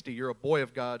reach 60. You're a boy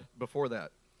of God before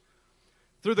that.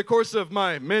 Through the course of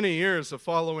my many years of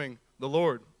following the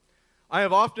Lord, I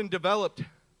have often developed,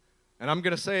 and I'm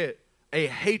going to say it, a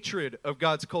hatred of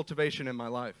God's cultivation in my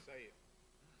life.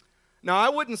 Now, I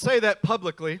wouldn't say that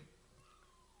publicly,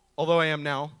 although I am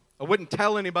now. I wouldn't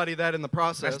tell anybody that in the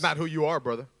process. That's not who you are,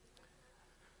 brother.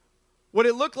 What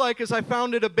it looked like is I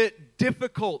found it a bit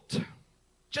difficult,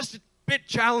 just a bit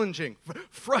challenging,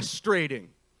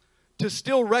 frustrating, to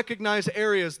still recognize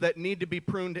areas that need to be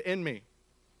pruned in me.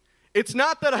 It's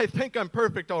not that I think I'm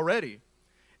perfect already.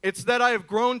 It's that I have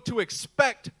grown to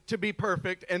expect to be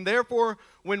perfect, and therefore,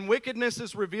 when wickedness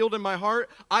is revealed in my heart,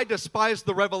 I despise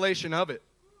the revelation of it.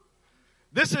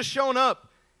 This has shown up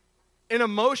in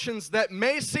emotions that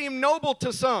may seem noble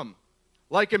to some,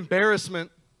 like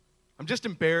embarrassment. I'm just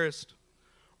embarrassed.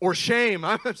 Or shame.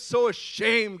 I'm so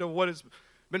ashamed of what has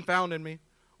been found in me.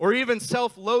 or even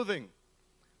self-loathing.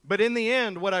 But in the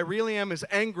end, what I really am is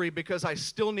angry because I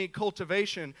still need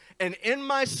cultivation. And in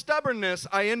my stubbornness,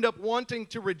 I end up wanting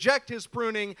to reject his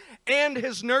pruning and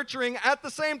his nurturing at the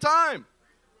same time.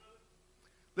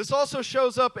 This also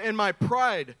shows up in my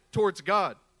pride towards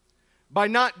God by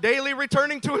not daily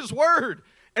returning to his word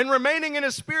and remaining in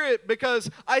his spirit because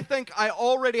I think I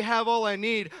already have all I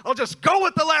need. I'll just go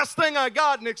with the last thing I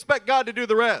got and expect God to do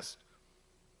the rest.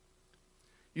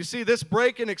 You see, this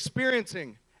break in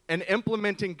experiencing and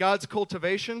implementing God's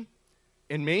cultivation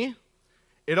in me,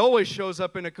 it always shows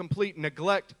up in a complete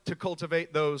neglect to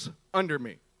cultivate those under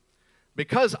me.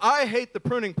 Because I hate the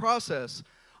pruning process,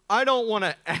 I don't want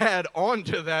to add on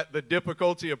to that the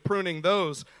difficulty of pruning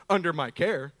those under my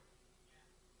care.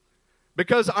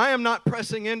 Because I am not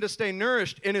pressing in to stay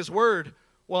nourished in his word,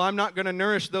 well, I'm not going to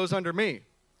nourish those under me.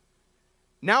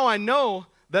 Now I know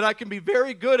that I can be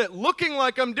very good at looking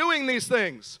like I'm doing these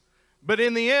things. But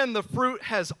in the end, the fruit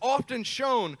has often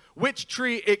shown which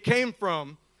tree it came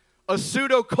from, a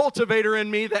pseudo-cultivator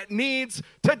in me that needs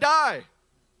to die.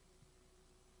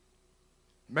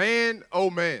 Man, oh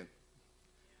man.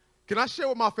 Can I share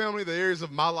with my family the areas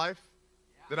of my life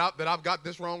that I've got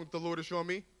this wrong with the Lord is showing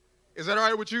me? Is that all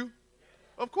right with you?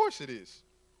 Of course it is.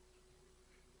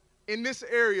 In this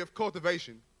area of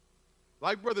cultivation,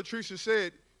 like Brother Treaster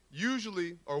said,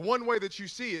 usually, or one way that you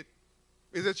see it,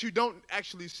 is that you don't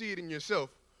actually see it in yourself,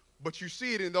 but you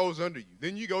see it in those under you.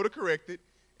 Then you go to correct it,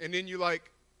 and then you're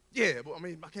like, yeah, but I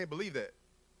mean, I can't believe that.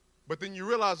 But then you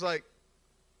realize, like,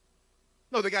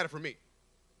 no, they got it from me.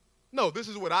 No, this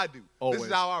is what I do. Always. This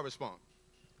is how I respond.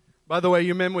 By the way,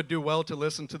 you men would do well to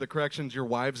listen to the corrections your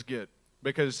wives get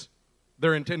because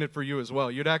they're intended for you as well.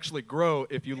 You'd actually grow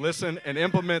if you listen and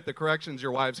implement the corrections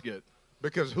your wives get.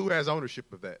 Because who has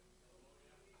ownership of that?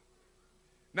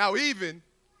 Now, even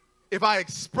if I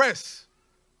express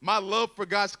my love for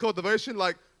God's cultivation,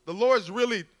 like the Lord's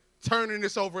really turning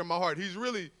this over in my heart. He's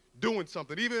really doing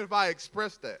something, even if I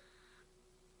express that.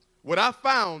 What I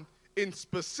found in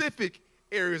specific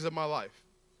areas of my life,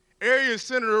 areas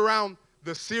centered around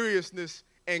the seriousness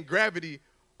and gravity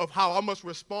of how I must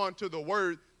respond to the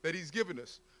word that he's given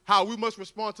us, how we must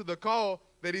respond to the call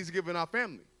that he's given our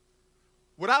family.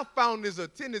 What I found is a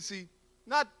tendency,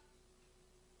 not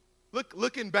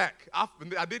looking back, I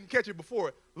didn't catch it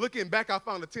before. Looking back, I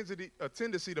found a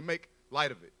tendency to make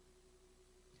light of it.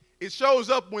 It shows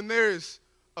up when there's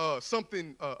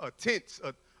something tense.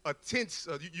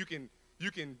 You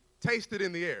can taste it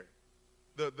in the air,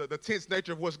 the tense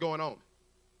nature of what's going on.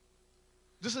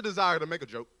 Just a desire to make a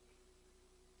joke,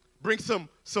 bring some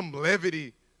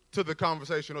levity to the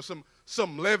conversation, or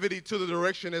some levity to the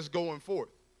direction that's going forth.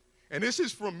 And this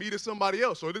is from me to somebody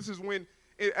else, or this is when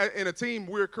in a team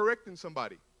we're correcting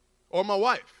somebody, or my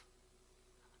wife.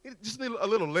 Just need a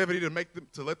little levity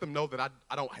to let them know that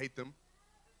I don't hate them.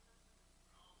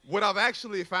 What I've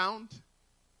actually found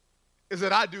is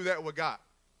that I do that with God.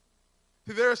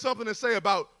 See, there is something to say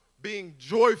about being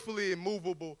joyfully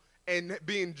immovable and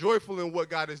being joyful in what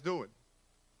God is doing.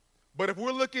 But if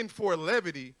we're looking for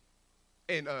levity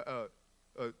and a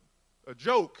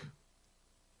joke,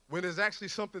 when there's actually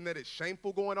something that is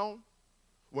shameful going on,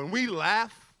 when we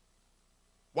laugh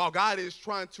while God is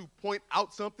trying to point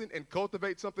out something and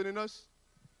cultivate something in us,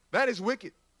 that is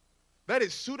wicked. That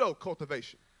is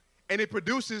pseudo-cultivation. And it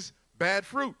produces bad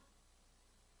fruit.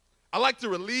 I like to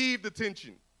relieve the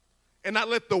tension and not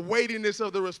let the weightiness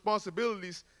of the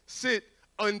responsibilities sit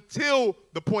until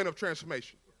the point of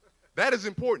transformation. That is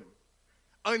important.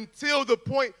 Until the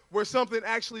point where something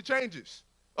actually changes.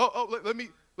 Let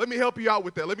me help you out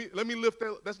with that. Let me lift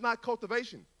that. That's not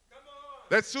cultivation.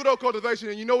 That's pseudo-cultivation,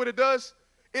 and you know what it does?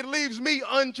 It leaves me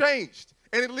unchanged,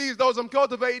 and it leaves those I'm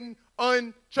cultivating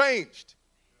unchanged.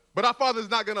 But our Father's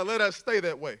not going to let us stay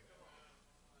that way.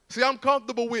 See, I'm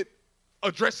comfortable with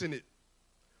addressing it,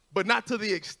 but not to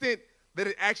the extent that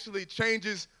it actually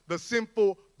changes the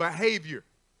sinful behavior.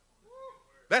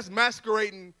 That's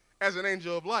masquerading as an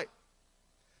angel of light.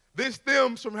 This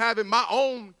stems from having my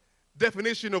own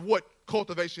definition of what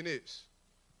cultivation is.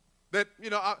 That,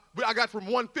 I got from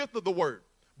 1/5 of the word,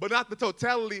 but not the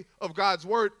totality of God's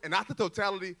word and not the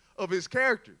totality of his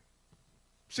character.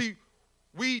 See,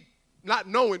 we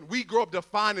grow up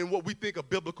defining what we think a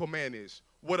biblical man is,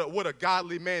 what a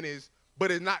godly man is,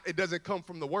 but it doesn't come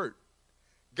from the word.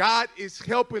 God is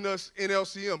helping us in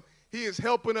LCM. He is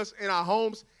helping us in our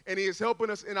homes, and he is helping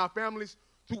us in our families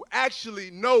to actually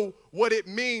know what it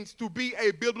means to be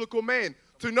a biblical man,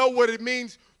 to know what it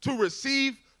means to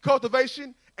receive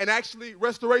cultivation and actually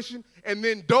restoration, and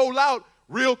then dole out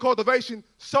real cultivation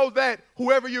so that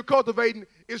whoever you're cultivating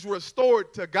is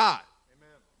restored to God.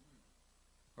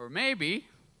 Or maybe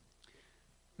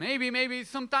Maybe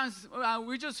sometimes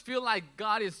we just feel like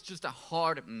God is just a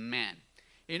hard man.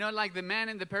 You know, like the man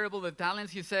in the parable of the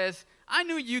talents, he says, I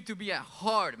knew you to be a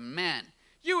hard man.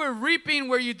 You were reaping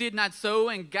where you did not sow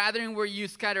and gathering where you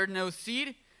scattered no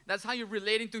seed. That's how you're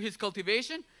relating to his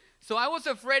cultivation. So I was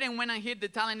afraid and when I hid the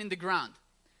talent in the ground.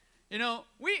 You know,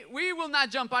 we will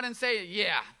not jump out and say,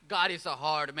 yeah, God is a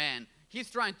hard man. He's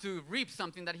trying to reap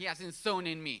something that he hasn't sown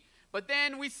in me. But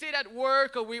then we sit at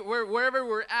work or wherever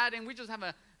we're at and we just have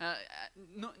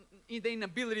the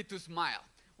inability to smile.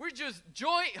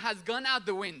 Joy has gone out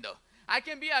the window. I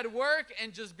can be at work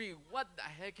and just be, what the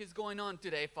heck is going on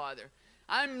today, Father?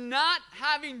 I'm not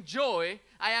having joy.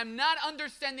 I am not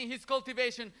understanding his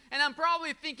cultivation. And I'm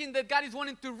probably thinking that God is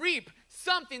wanting to reap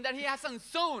something that he hasn't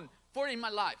sown for in my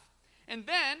life. And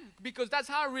then, because that's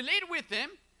how I relate with him,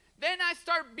 then I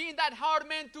start being that hard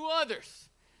man to others.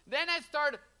 Then I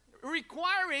start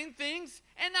requiring things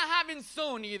and not having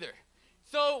sown either.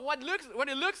 So what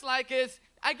it looks like is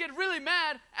I get really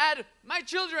mad at my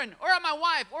children or at my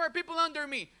wife or at people under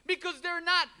me because they're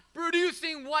not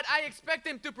producing what I expect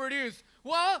them to produce.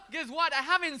 Well, guess what? I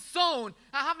haven't sown.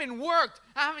 I haven't worked.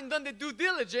 I haven't done the due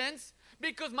diligence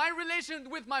because my relation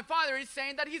with my father is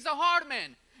saying that he's a hard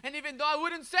man. And even though I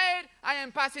wouldn't say it, I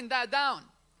am passing that down.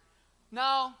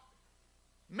 Now,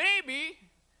 maybe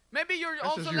you're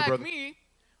also like brother. Me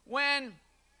when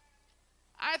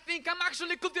I think I'm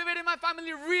actually cultivating my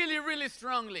family really, really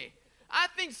strongly. I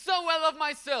think so well of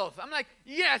myself. I'm like,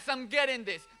 yes, I'm getting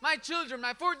this. My children,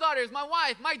 my 4 daughters, my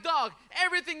wife, my dog,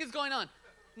 everything is going on.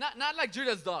 Not like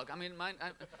Judah's dog. I mean,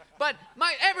 but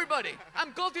everybody.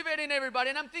 I'm cultivating everybody,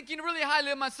 and I'm thinking really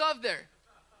highly of myself there.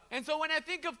 And so when I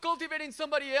think of cultivating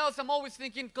somebody else, I'm always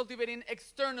thinking cultivating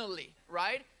externally,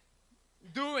 right?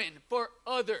 Doing for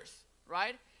others,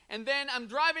 right? And then I'm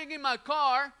driving in my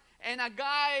car, and a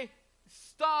guy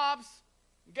stops,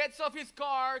 gets off his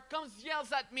car, comes,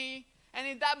 yells at me, and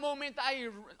in that moment, I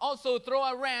also throw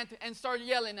a rant and start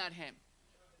yelling at him.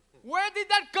 Where did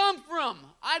that come from?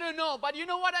 I don't know. But you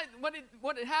know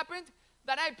what happened?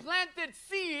 That I planted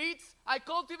seeds, I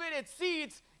cultivated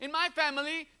seeds in my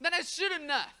family that I shouldn't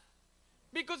have.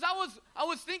 Because I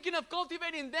was thinking of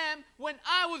cultivating them when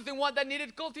I was the one that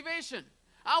needed cultivation.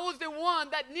 I was the one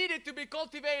that needed to be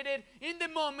cultivated in the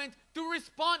moment to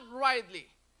respond rightly.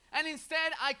 And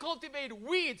instead, I cultivate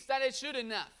weeds that I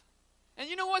shouldn't have. And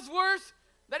you know what's worse?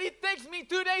 That it takes me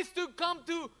 2 days to come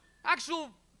to actual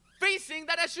facing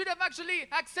that I should have actually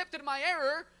accepted my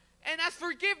error and asked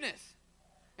forgiveness.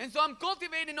 And so I'm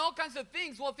cultivating all kinds of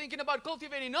things while thinking about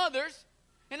cultivating others,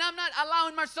 and I'm not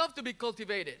allowing myself to be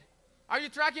cultivated. Are you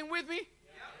tracking with me?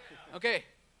 Yeah. Okay.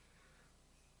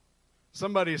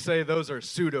 Somebody say those are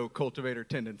pseudo-cultivator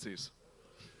tendencies.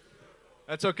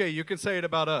 That's okay. You can say it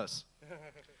about us.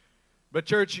 But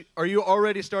church, are you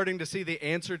already starting to see the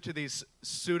answer to these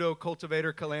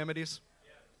pseudo-cultivator calamities?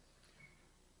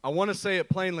 I want to say it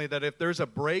plainly that if there's a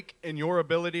break in your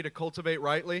ability to cultivate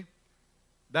rightly,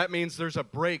 that means there's a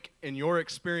break in your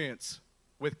experience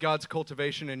with God's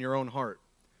cultivation in your own heart.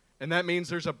 And that means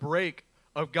there's a break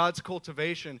of God's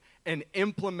cultivation and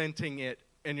implementing it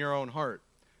in your own heart.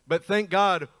 But thank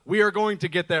God, we are going to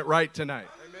get that right tonight.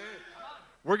 Amen.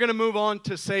 We're going to move on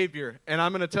to Savior, and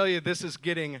I'm going to tell you this is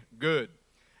getting good.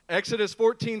 Exodus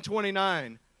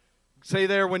 14:29. Say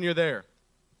there when you're there.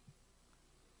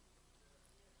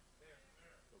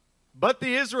 But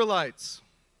the Israelites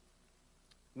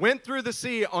went through the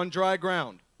sea on dry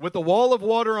ground, with a wall of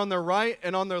water on their right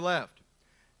and on their left.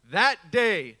 That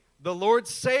day the Lord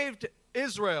saved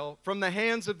Israel from the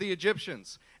hands of the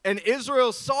Egyptians, and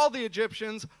Israel saw the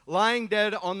Egyptians lying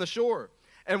dead on the shore.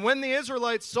 And when the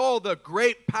Israelites saw the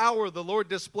great power the Lord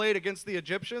displayed against the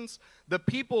Egyptians, the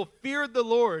people feared the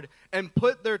Lord and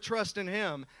put their trust in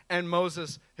him and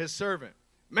Moses, his servant.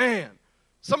 Man,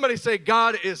 somebody say,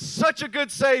 God is such a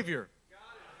good Savior.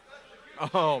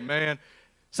 Oh, man.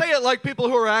 Say it like people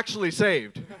who are actually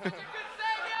saved.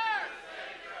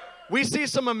 We see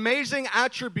some amazing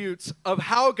attributes of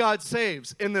how God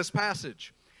saves in this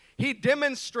passage. He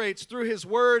demonstrates through his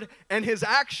word and his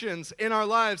actions in our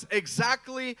lives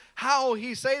exactly how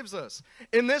he saves us.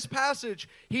 In this passage,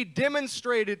 he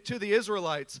demonstrated to the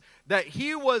Israelites that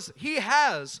he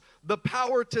has the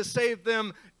power to save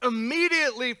them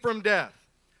immediately from death.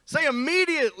 Say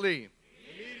immediately.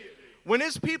 When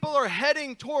his people are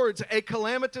heading towards a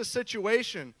calamitous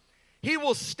situation, he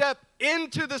will step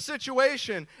into the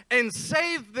situation and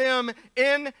save them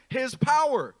in his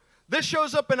power. This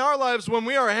shows up in our lives when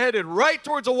we are headed right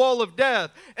towards a wall of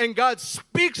death, and God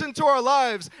speaks into our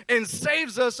lives and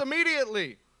saves us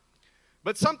immediately.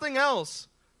 But something else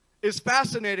is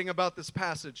fascinating about this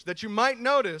passage that you might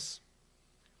notice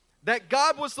that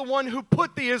God was the one who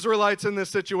put the Israelites in this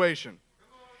situation.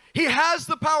 He has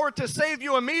the power to save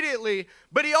you immediately,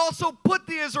 but he also put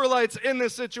the Israelites in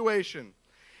this situation.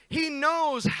 He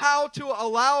knows how to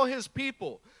allow his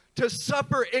people to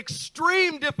suffer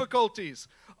extreme difficulties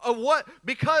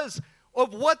because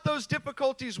of what those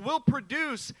difficulties will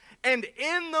produce, and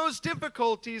in those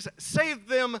difficulties save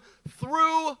them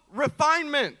through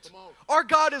refinement. Our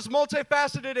God is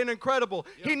multifaceted and incredible.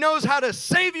 Yep. He knows how to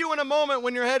save you in a moment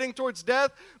when you're heading towards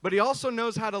death, but he also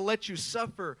knows how to let you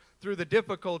suffer through the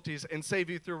difficulties and save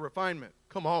you through refinement.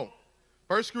 Come on.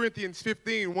 1 Corinthians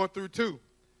 15, 1 through 2.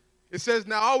 It says,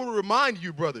 "Now I will remind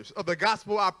you, brothers, of the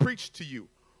gospel I preached to you,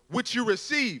 which you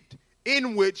received,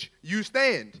 in which you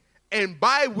stand, and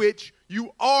by which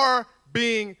you are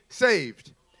being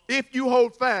saved, if you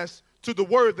hold fast to the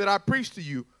word that I preached to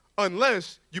you,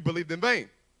 unless you believed in vain."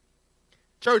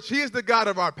 Church, he is the God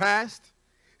of our past,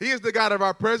 he is the God of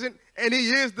our present, and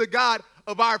he is the God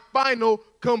of our final,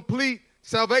 complete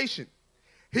salvation.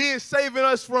 He is saving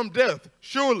us from death,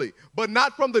 surely, but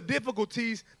not from the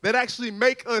difficulties that actually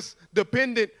make us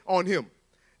dependent on him.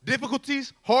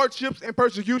 Difficulties, hardships, and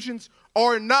persecutions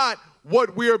are not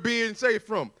what we are being saved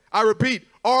from. I repeat,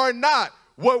 are not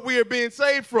what we are being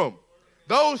saved from.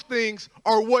 Those things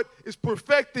are what is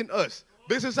perfecting us.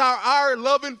 This is how our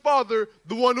loving Father,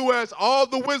 the one who has all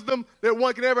the wisdom that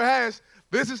one can ever has,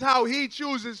 this is how he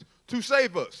chooses to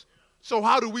save us. So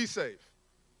how do we save?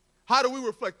 How do we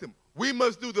reflect him? We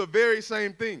must do the very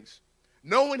same things.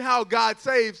 Knowing how God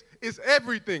saves is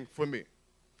everything for me.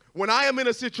 When I am in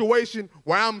a situation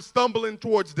where I'm stumbling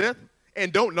towards death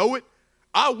and don't know it,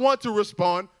 I want to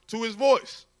respond to his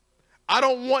voice. I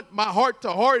don't want my heart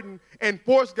to harden and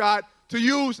force God to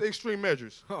use extreme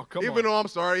measures. Even though I'm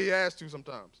sorry, he has to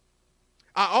sometimes.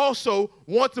 I also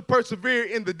want to persevere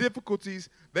in the difficulties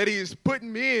that he is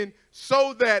putting me in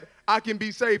so that I can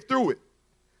be saved through it,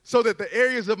 so that the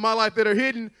areas of my life that are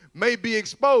hidden may be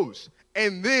exposed.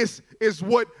 And this is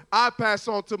what I pass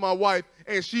on to my wife,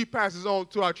 and she passes on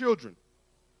to our children.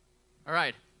 All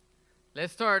right,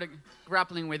 let's start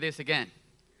grappling with this again.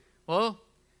 Well,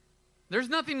 there's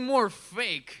nothing more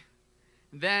fake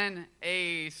than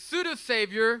a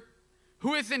pseudo-savior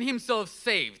who isn't himself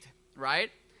saved, right?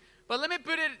 But let me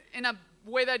put it in a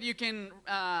way that you can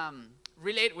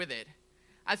relate with it.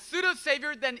 A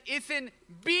pseudo-savior that isn't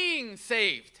being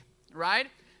saved, right?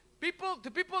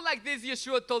 To people like this,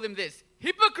 Yeshua told them this: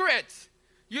 hypocrites!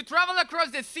 You travel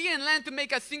across the sea and land to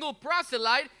make a single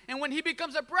proselyte, and when he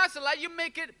becomes a proselyte, you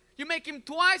make him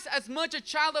twice as much a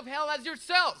child of hell as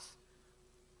yourselves.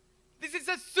 This is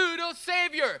a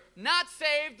pseudo-savior, not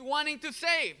saved, wanting to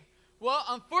save. Well,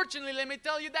 unfortunately, let me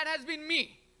tell you, that has been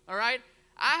me, all right?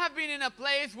 I have been in a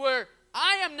place where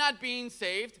I am not being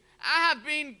saved. I have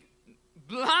been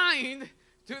blind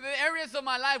to the areas of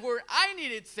my life where I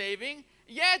needed saving,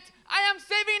 yet I am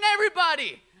saving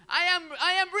everybody. I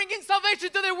am bringing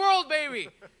salvation to the world, baby.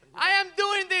 I am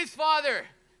doing this, Father,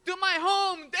 to my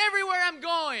home, everywhere I'm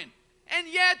going, and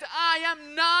yet I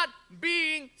am not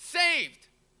being saved.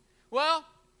 Well,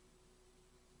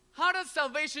 how does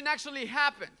salvation actually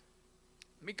happen?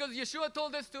 Because Yeshua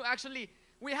told us to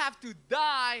we have to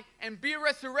die and be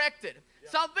resurrected. Yeah.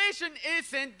 Salvation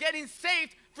isn't getting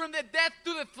saved from the death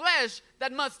to the flesh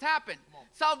that must happen.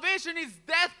 Salvation is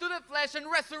death to the flesh and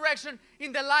resurrection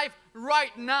in the life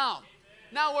right now. Amen.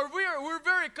 Now, we're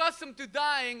very accustomed to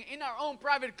dying in our own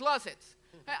private closets.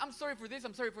 Hey, I'm sorry for this,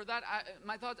 I'm sorry for that,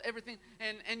 my thoughts, everything,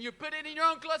 and you put it in your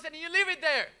own closet and you leave it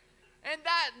there. And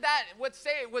that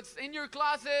what's in your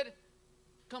closet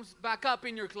comes back up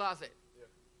in your closet. Yeah.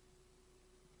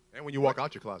 And when you walk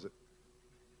out your closet.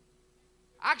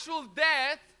 Actual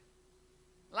death,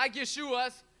 like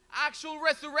Yeshua's, actual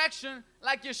resurrection,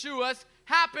 like Yeshua's,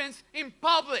 happens in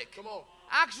public. Come on.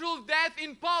 Actual death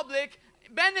in public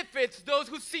benefits those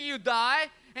who see you die,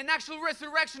 and actual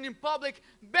resurrection in public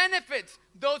benefits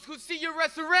those who see you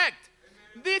resurrect.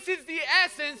 Amen. This is the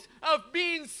essence of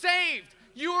being saved.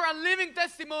 You are a living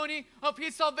testimony of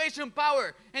his salvation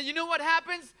power. And you know what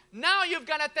happens? Now you've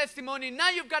got a testimony. Now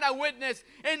you've got a witness.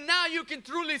 And now you can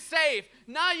truly save.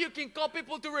 Now you can call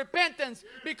people to repentance.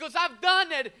 Because I've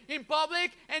done it in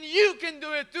public and you can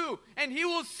do it too. And he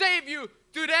will save you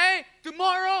today,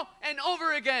 tomorrow, and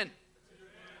over again.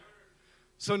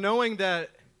 So knowing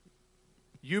that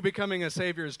you becoming a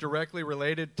savior is directly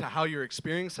related to how you're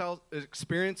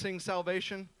experiencing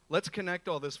salvation, let's connect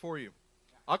all this for you.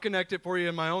 I'll connect it for you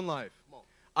in my own life.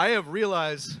 I have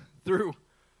realized through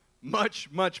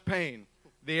much, much pain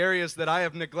the areas that I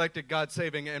have neglected God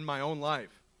saving in my own life.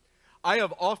 I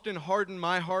have often hardened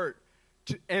my heart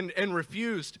and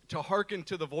refused to hearken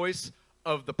to the voice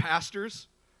of the pastors,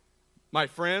 my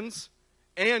friends,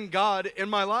 and God in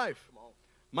my life.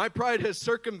 My pride has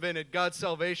circumvented God's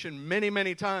salvation many,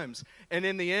 many times. And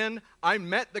in the end, I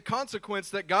met the consequence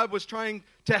that God was trying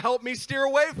to help me steer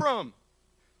away from.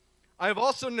 I have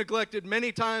also neglected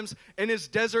many times in his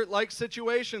desert-like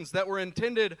situations that were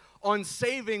intended on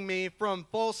saving me from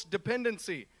false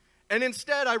dependency. And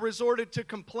instead, I resorted to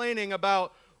complaining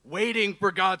about waiting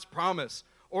for God's promise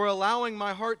or allowing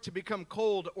my heart to become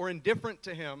cold or indifferent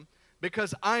to him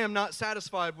because I am not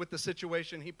satisfied with the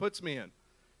situation he puts me in.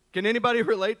 Can anybody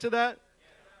relate to that?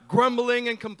 Grumbling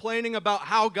and complaining about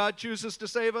how God chooses to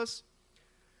save us?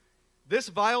 This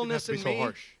vileness in me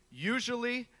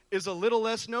usually is a little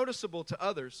less noticeable to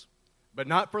others, but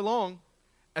not for long,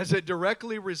 as it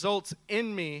directly results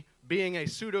in me being a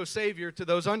pseudo-savior to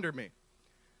those under me.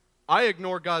 I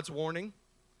ignore God's warning,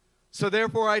 so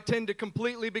therefore I tend to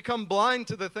completely become blind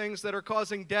to the things that are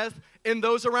causing death in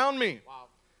those around me,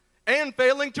 and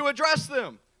failing to address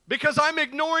them, because I'm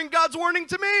ignoring God's warning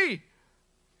to me.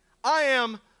 I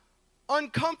am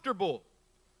uncomfortable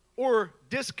or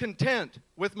discontent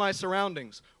with my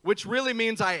surroundings, which really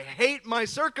means I hate my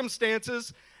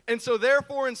circumstances. And so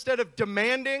therefore, instead of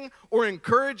demanding or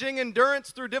encouraging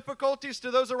endurance through difficulties to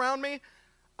those around me,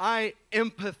 I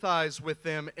empathize with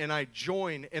them and I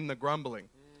join in the grumbling.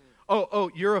 Oh,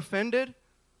 you're offended?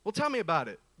 Well, tell me about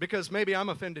it, because maybe I'm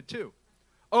offended too.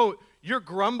 Oh, you're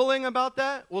grumbling about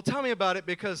that? Well, tell me about it,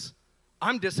 because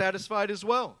I'm dissatisfied as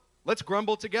well. Let's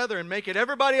grumble together and make it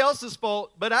everybody else's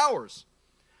fault but ours.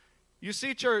 You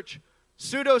see, church,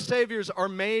 pseudo-saviors are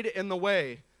made in the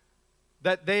way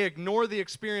that they ignore the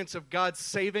experience of God's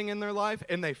saving in their life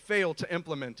and they fail to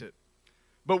implement it.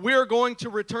 But we are going to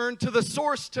return to the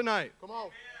source tonight. Come on.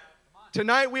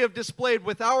 Tonight we have displayed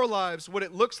with our lives what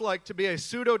it looks like to be a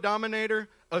pseudo-dominator,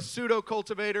 a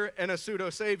pseudo-cultivator, and a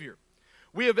pseudo-savior.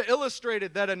 We have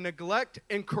illustrated that a neglect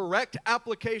and correct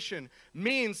application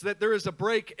means that there is a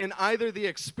break in either the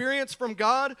experience from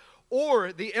God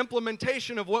or the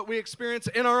implementation of what we experience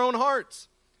in our own hearts.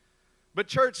 But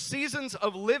church, seasons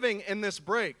of living in this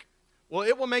break, well,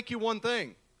 it will make you one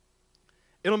thing.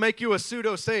 It'll make you a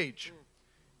pseudo-sage.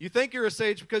 You think you're a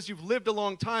sage because you've lived a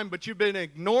long time, but you've been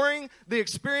ignoring the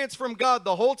experience from God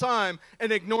the whole time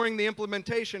and ignoring the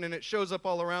implementation, and it shows up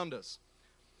all around us.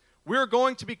 We're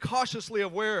going to be cautiously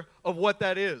aware of what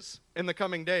that is in the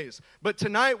coming days. But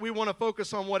tonight we want to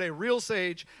focus on what a real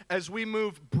sage as we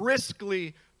move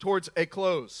briskly towards a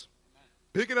close.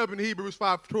 Picking up in Hebrews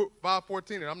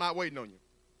 5:14, and I'm not waiting on you.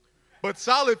 But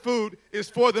solid food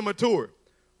is for the mature,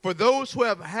 for those who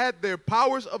have had their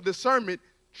powers of discernment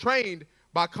trained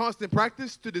by constant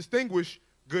practice to distinguish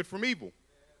good from evil.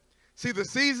 See, the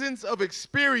seasons of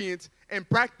experience and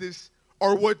practice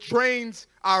are what trains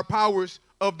our powers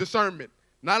of discernment,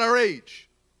 not our age.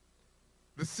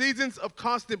 The seasons of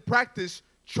constant practice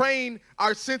train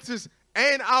our senses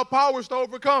and our powers to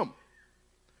overcome.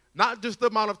 Not just the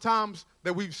amount of times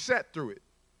that we've sat through it,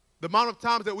 the amount of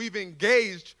times that we've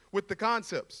engaged with the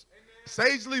concepts. Amen.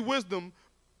 Sagely wisdom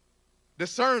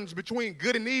discerns between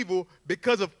good and evil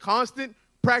because of constant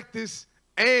practice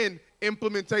and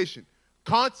implementation.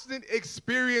 Constant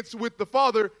experience with the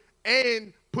Father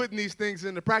and putting these things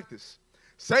into practice.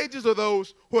 Sages are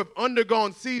those who have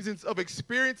undergone seasons of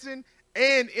experiencing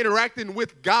and interacting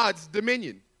with God's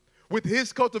dominion, with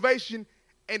his cultivation,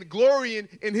 and glorying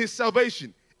in his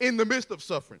salvation in the midst of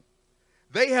suffering.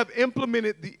 They have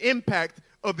implemented the impact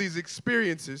of these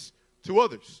experiences to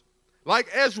others. Like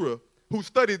Ezra, who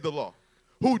studied the law,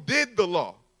 who did the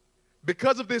law.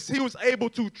 Because of this, he was able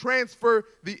to transfer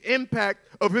the impact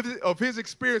of his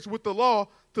experience with the law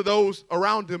to those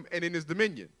around him and in his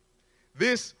dominion.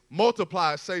 This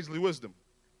multiplies sagely wisdom.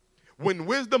 When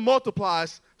wisdom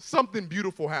multiplies, something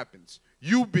beautiful happens.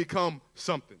 You become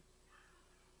something.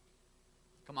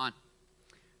 Come on.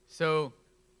 So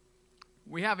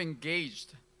we have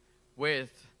engaged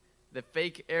with the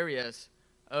fake areas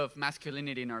of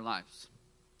masculinity in our lives.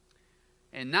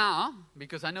 And now,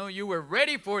 because I know you were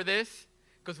ready for this,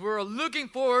 because we're looking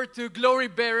forward to glory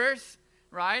bearers,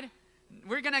 right?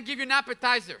 We're going to give you an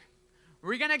appetizer.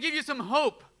 We're going to give you some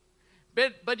hope.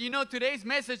 But you know, today's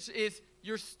message is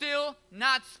you're still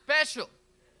not special.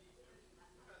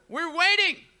 We're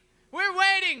waiting. We're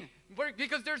waiting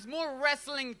because there's more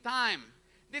wrestling time.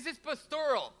 This is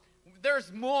pastoral.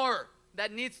 There's more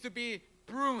that needs to be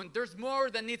pruned. There's more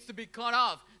that needs to be cut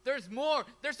off. There's more.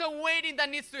 There's a waiting that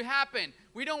needs to happen.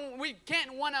 We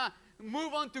can't want to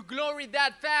move on to glory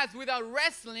that fast without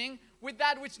wrestling with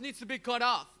that which needs to be cut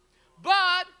off.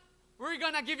 But we're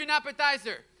going to give you an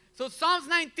appetizer. So Psalms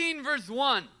 19 verse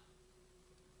 1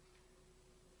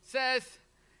 says,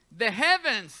 "The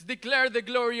heavens declare the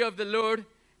glory of the Lord,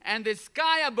 and the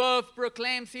sky above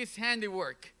proclaims his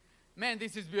handiwork. Man,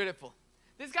 this is beautiful.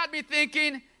 This got me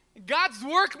thinking, God's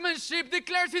workmanship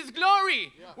declares his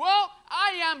glory. Yeah. Well,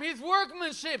 I am his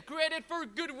workmanship, created for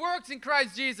good works in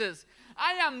Christ Jesus.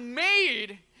 I am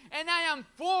made and I am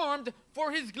formed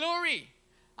for his glory.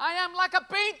 I am like a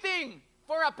painting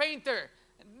for a painter.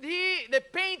 The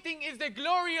painting is the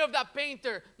glory of the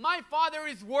painter. My Father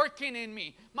is working in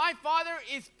me. My Father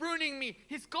is pruning me.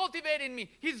 He's cultivating me.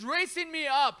 He's raising me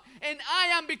up. And I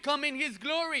am becoming his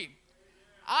glory.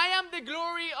 I am the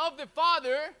glory of the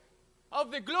Father,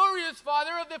 of the glorious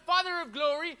Father, of the Father of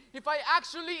glory, if I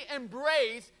actually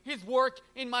embrace his work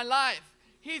in my life.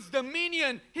 His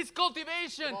dominion, his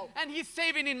cultivation, and his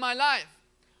saving in my life.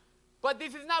 But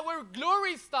this is not where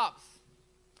glory stops.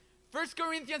 1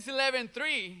 Corinthians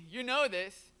 11:3, you know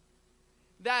this,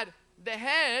 that the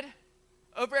head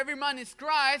of every man is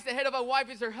Christ, the head of a wife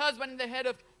is her husband, and the head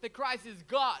of the Christ is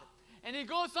God. And he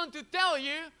goes on to tell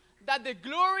you that the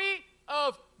glory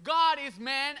of God is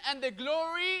man, and the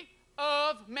glory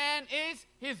of man is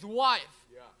his wife.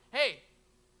 Yeah. Hey,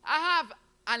 I have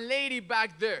a lady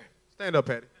back there. Stand up,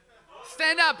 Patty.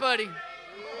 Stand up, buddy.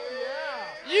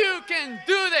 Yeah. You can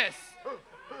do this. Woo!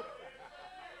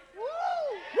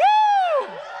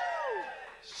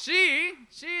 She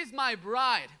is my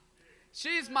bride.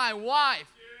 She's my wife.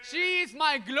 She is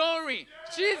my glory.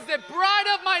 She's the bride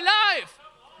of my life.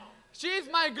 She's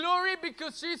my glory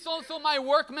because she's also my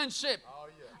workmanship. Oh,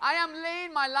 yeah. I am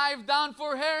laying my life down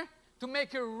for her to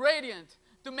make her radiant,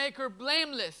 to make her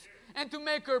blameless, and to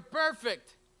make her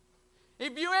perfect.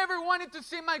 If you ever wanted to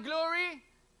see my glory,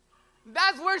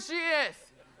 that's where she is.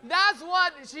 That's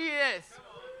what she is.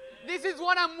 This is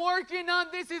what I'm working on.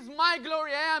 This is my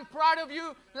glory. I am proud of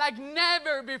you like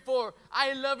never before.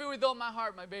 I love you with all my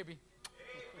heart, my baby.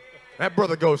 That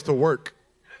brother goes to work,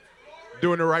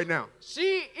 doing it right now.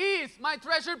 She is my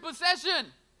treasured possession.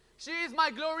 She is my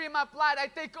glory and my pride. I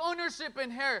take ownership in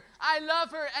her. I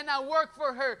love her and I work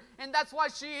for her. And that's why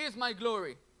she is my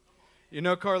glory. You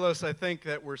know, Carlos, I think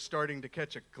that we're starting to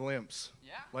catch a glimpse.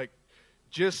 Yeah. Like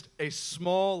just a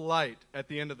small light at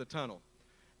the end of the tunnel.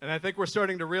 And I think we're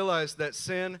starting to realize that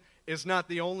sin is not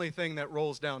the only thing that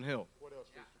rolls downhill. What else?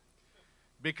 Yeah.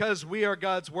 Because we are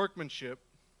God's workmanship,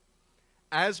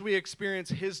 as we experience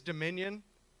his dominion,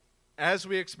 as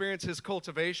we experience his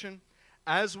cultivation,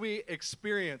 as we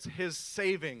experience his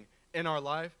saving in our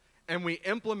life, and we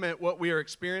implement what we are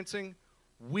experiencing,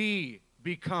 we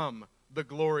become the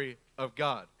glory of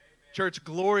God. Amen. Church,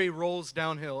 glory rolls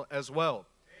downhill as well.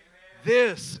 Amen.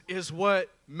 This is what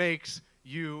makes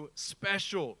you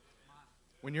special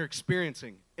when you're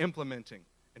experiencing, implementing,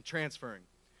 and transferring.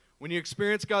 When you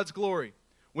experience God's glory,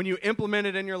 when you implement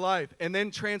it in your life and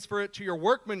then transfer it to your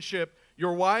workmanship,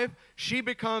 your wife, she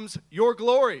becomes your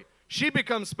glory. She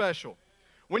becomes special.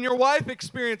 When your wife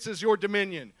experiences your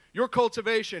dominion, your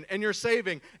cultivation, and your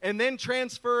saving, and then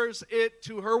transfers it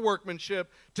to her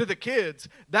workmanship, to the kids,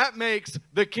 that makes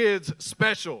the kids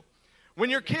special. When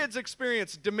your kids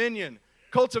experience dominion,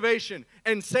 cultivation,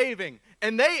 and saving,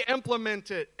 and they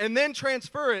implement it and then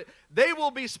transfer it, they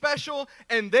will be special,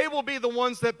 and they will be the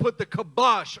ones that put the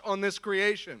kibosh on this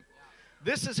creation.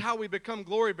 This is how we become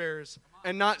glory bearers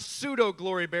and not pseudo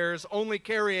glory bearers only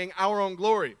carrying our own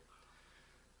glory.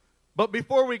 But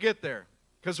before we get there,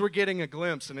 because we're getting a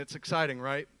glimpse and it's exciting,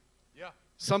 right? Yeah.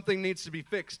 Something needs to be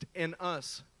fixed in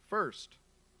us first.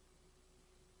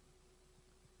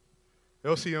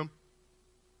 LCM,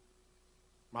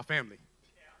 my family.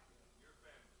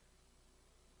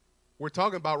 We're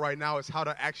talking about right now is how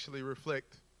to actually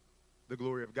reflect the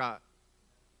glory of God.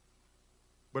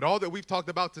 But all that we've talked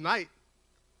about tonight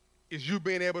is you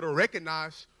being able to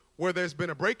recognize where there's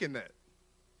been a break in that.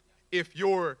 If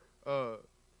your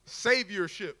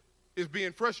saviorship is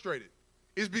being frustrated,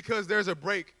 it's because there's a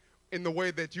break in the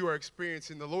way that you are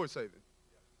experiencing the Lord saving.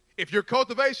 If your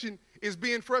cultivation is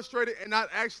being frustrated and not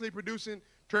actually producing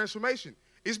transformation,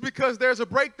 it's because there's a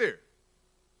break there.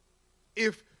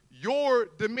 If your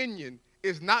dominion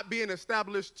is not being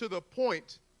established to the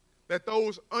point that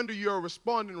those under you are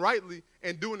responding rightly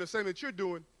and doing the same that you're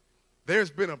doing, there's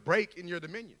been a break in your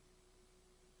dominion.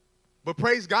 But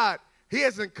praise God, he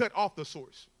hasn't cut off the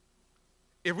source.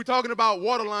 If we're talking about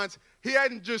water lines, he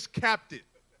hadn't just capped it.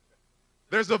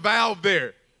 There's a valve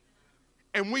there,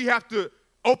 and we have to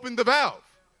open the valve.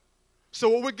 So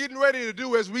what we're getting ready to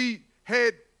do as we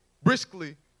head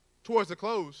briskly towards the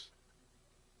close,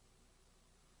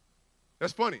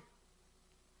 that's funny.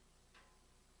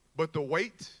 But the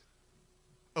weight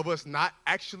of us not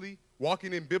actually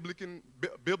walking in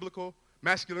biblical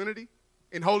masculinity,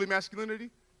 in holy masculinity,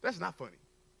 that's not funny.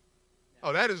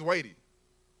 Oh, that is weighty.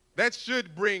 That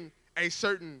should bring a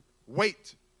certain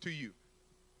weight to you.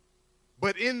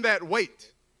 But in that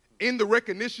weight, in the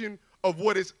recognition of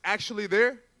what is actually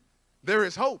there, there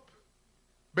is hope.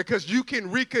 Because you can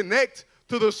reconnect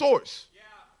to the source.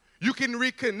 Yeah. You can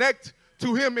reconnect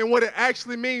to him and what it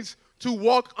actually means to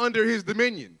walk under his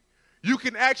dominion. You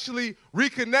can actually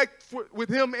reconnect with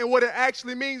him and what it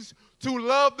actually means to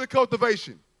love the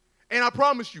cultivation. And I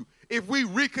promise you, if we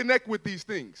reconnect with these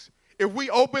things, if we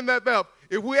open that valve,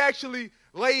 if we actually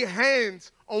lay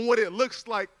hands on what it looks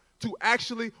like to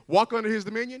actually walk under his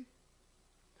dominion,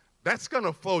 that's going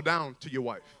to flow down to your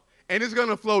wife. And it's going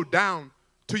to flow down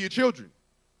to your children.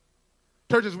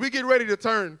 Churches, we get ready to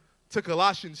turn to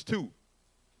Colossians 2.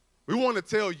 We want to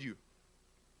tell you,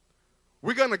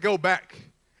 we're going to go back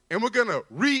and we're going to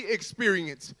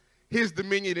re-experience his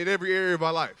dominion in every area of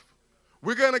our life.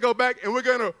 We're going to go back and we're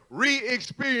going to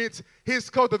re-experience his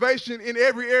cultivation in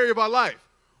every area of our life.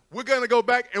 We're going to go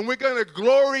back and we're going to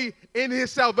glory in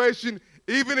his salvation,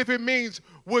 even if it means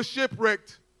we're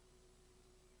shipwrecked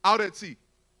out at sea.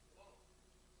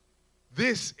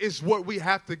 This is what we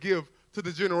have to give to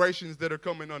the generations that are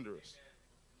coming under us.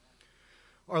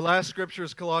 Our last scripture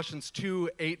is Colossians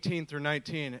 2:18 through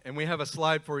 19, and we have a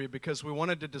slide for you because we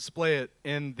wanted to display it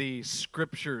in the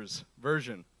scriptures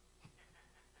version.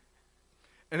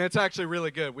 And it's actually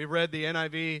really good. We read the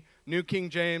NIV, New King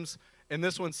James, and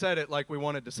this one said it like we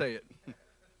wanted to say it.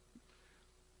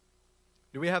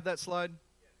 Do we have that slide?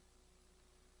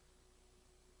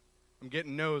 I'm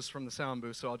getting no's from the sound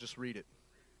booth, so I'll just read it.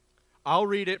 I'll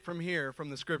read it from here, from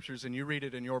the scriptures, and you read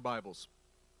it in your Bibles.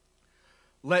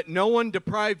 Let no one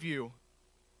deprive you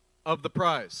of the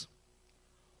prize,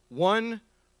 one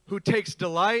who takes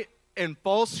delight in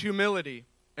false humility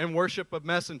and worship of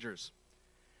messengers,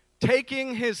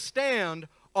 taking his stand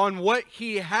on what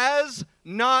he has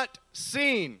not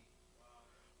seen,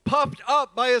 puffed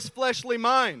up by his fleshly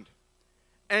mind,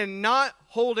 and not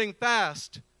holding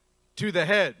fast to the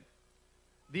head.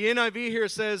 The NIV here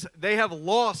says they have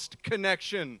lost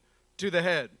connection to the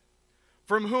head,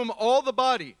 from whom all the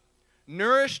body,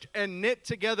 nourished and knit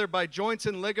together by joints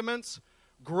and ligaments,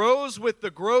 grows with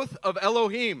the growth of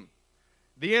Elohim.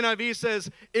 The NIV says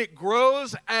it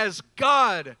grows as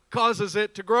God causes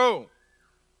it to grow.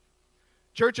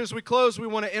 Church, as we close, we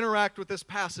want to interact with this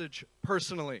passage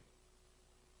personally.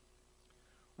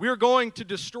 We are going to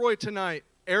destroy tonight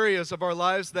areas of our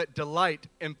lives that delight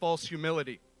in false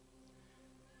humility.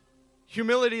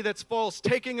 Humility that's false,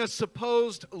 taking a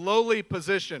supposed lowly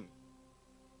position.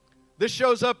 This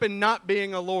shows up in not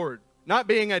being a lord, not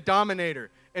being a dominator,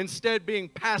 instead being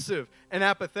passive and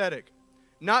apathetic.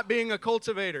 Not being a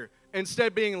cultivator,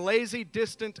 instead being lazy,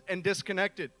 distant, and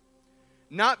disconnected.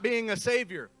 Not being a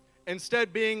savior,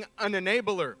 instead being an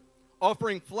enabler,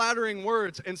 offering flattering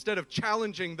words instead of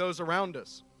challenging those around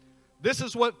us. This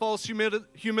is what false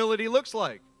humility looks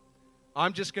like.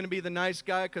 I'm just going to be the nice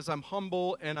guy because I'm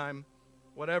humble and I'm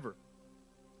whatever.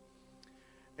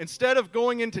 Instead of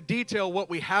going into detail what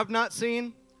we have not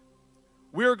seen,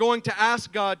 we are going to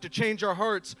ask God to change our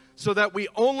hearts so that we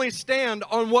only stand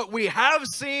on what we have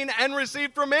seen and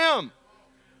received from him.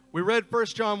 We read 1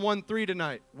 John 1:3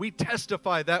 tonight. We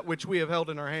testify that which we have held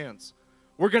in our hands.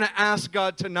 We're going to ask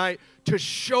God tonight to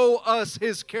show us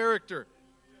his character.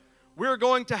 We're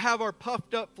going to have our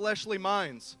puffed up fleshly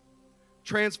minds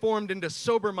transformed into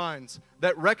sober minds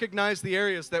that recognize the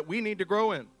areas that we need to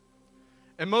grow in.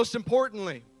 And most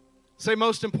importantly, say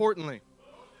most importantly,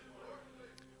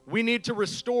 we need to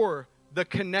restore the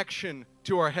connection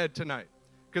to our head tonight,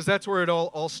 because that's where it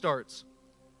all starts.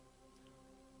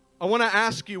 I want to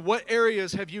ask you, what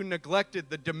areas have you neglected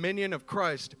the dominion of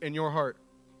Christ in your heart?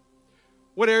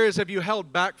 What areas have you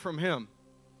held back from him?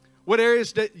 What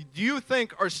areas do you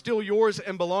think are still yours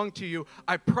and belong to you?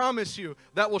 I promise you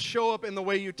that will show up in the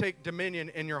way you take dominion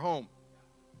in your home.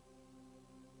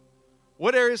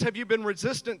 What areas have you been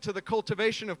resistant to the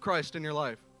cultivation of Christ in your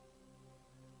life?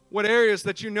 What areas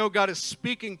that you know God is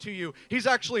speaking to you? He's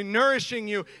actually nourishing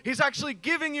you. He's actually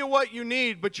giving you what you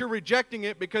need, but you're rejecting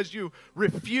it because you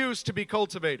refuse to be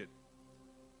cultivated.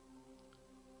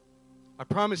 I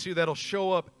promise you that'll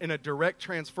show up in a direct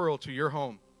transferal to your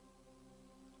home.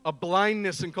 A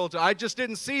blindness in cultivation. I just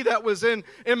didn't see that was in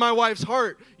my wife's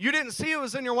heart. You didn't see it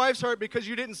was in your wife's heart because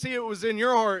you didn't see it was in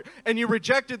your heart, and you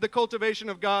rejected the cultivation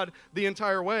of God the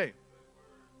entire way.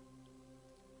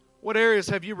 What areas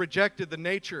have you rejected the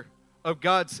nature of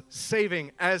God's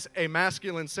saving as a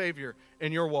masculine Savior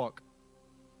in your walk?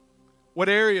 What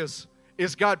areas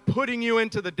is God putting you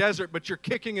into the desert, but you're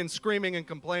kicking and screaming and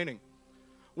complaining?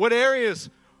 What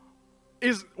areas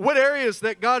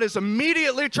that God is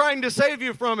immediately trying to save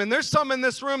you from? And there's some in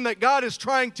this room that God is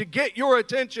trying to get your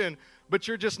attention, but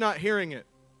you're just not hearing it.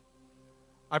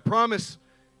 I promise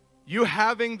you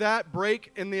having that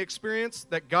break in the experience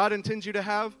that God intends you to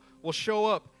have will show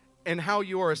up in how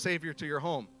you are a savior to your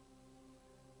home.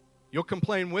 You'll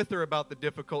complain with her about the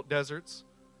difficult deserts.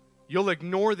 You'll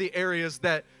ignore the areas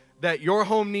that your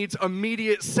home needs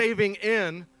immediate saving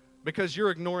in because you're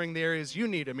ignoring the areas you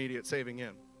need immediate saving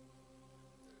in.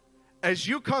 As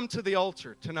you come to the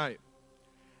altar tonight,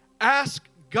 ask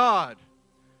God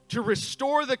to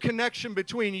restore the connection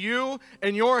between you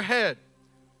and your head,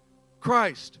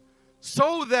 Christ,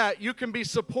 so that you can be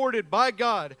supported by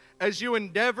God as you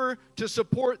endeavor to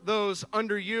support those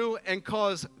under you and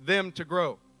cause them to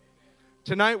grow.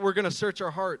 Tonight, we're going to search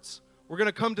our hearts. We're going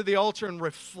to come to the altar and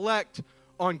reflect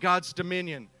on God's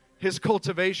dominion, His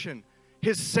cultivation,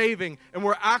 His saving, and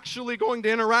we're actually going to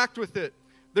interact with it.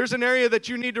 There's an area that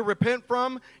you need to repent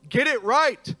from. Get it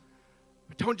right.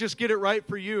 But don't just get it right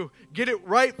for you. Get it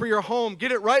right for your home.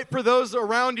 Get it right for those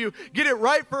around you. Get it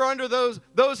right for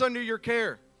those under your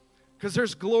care. Because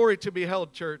there's glory to be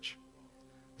held, church.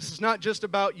 This is not just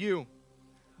about you.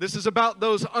 This is about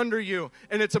those under you.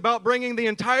 And it's about bringing the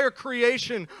entire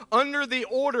creation under the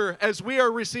order as we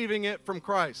are receiving it from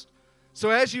Christ. So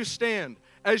as you stand,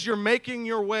 as you're making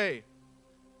your way,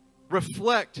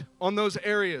 reflect on those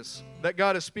areas that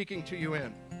God is speaking to you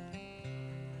in.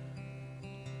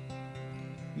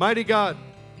 Mighty God,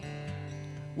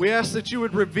 we ask that you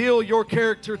would reveal your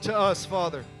character to us,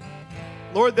 Father.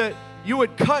 Lord, that you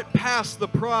would cut past the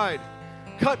pride,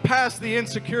 cut past the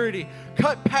insecurity,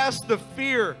 cut past the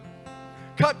fear,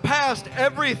 cut past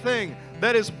everything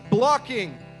that is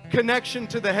blocking connection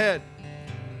to the head.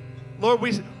 Lord,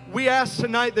 we ask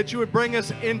tonight that you would bring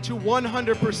us into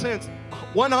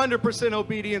 100%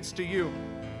 obedience to you.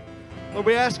 Lord,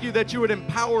 we ask you that you would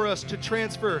empower us to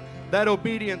transfer that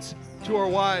obedience to our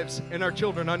wives and our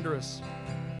children under us.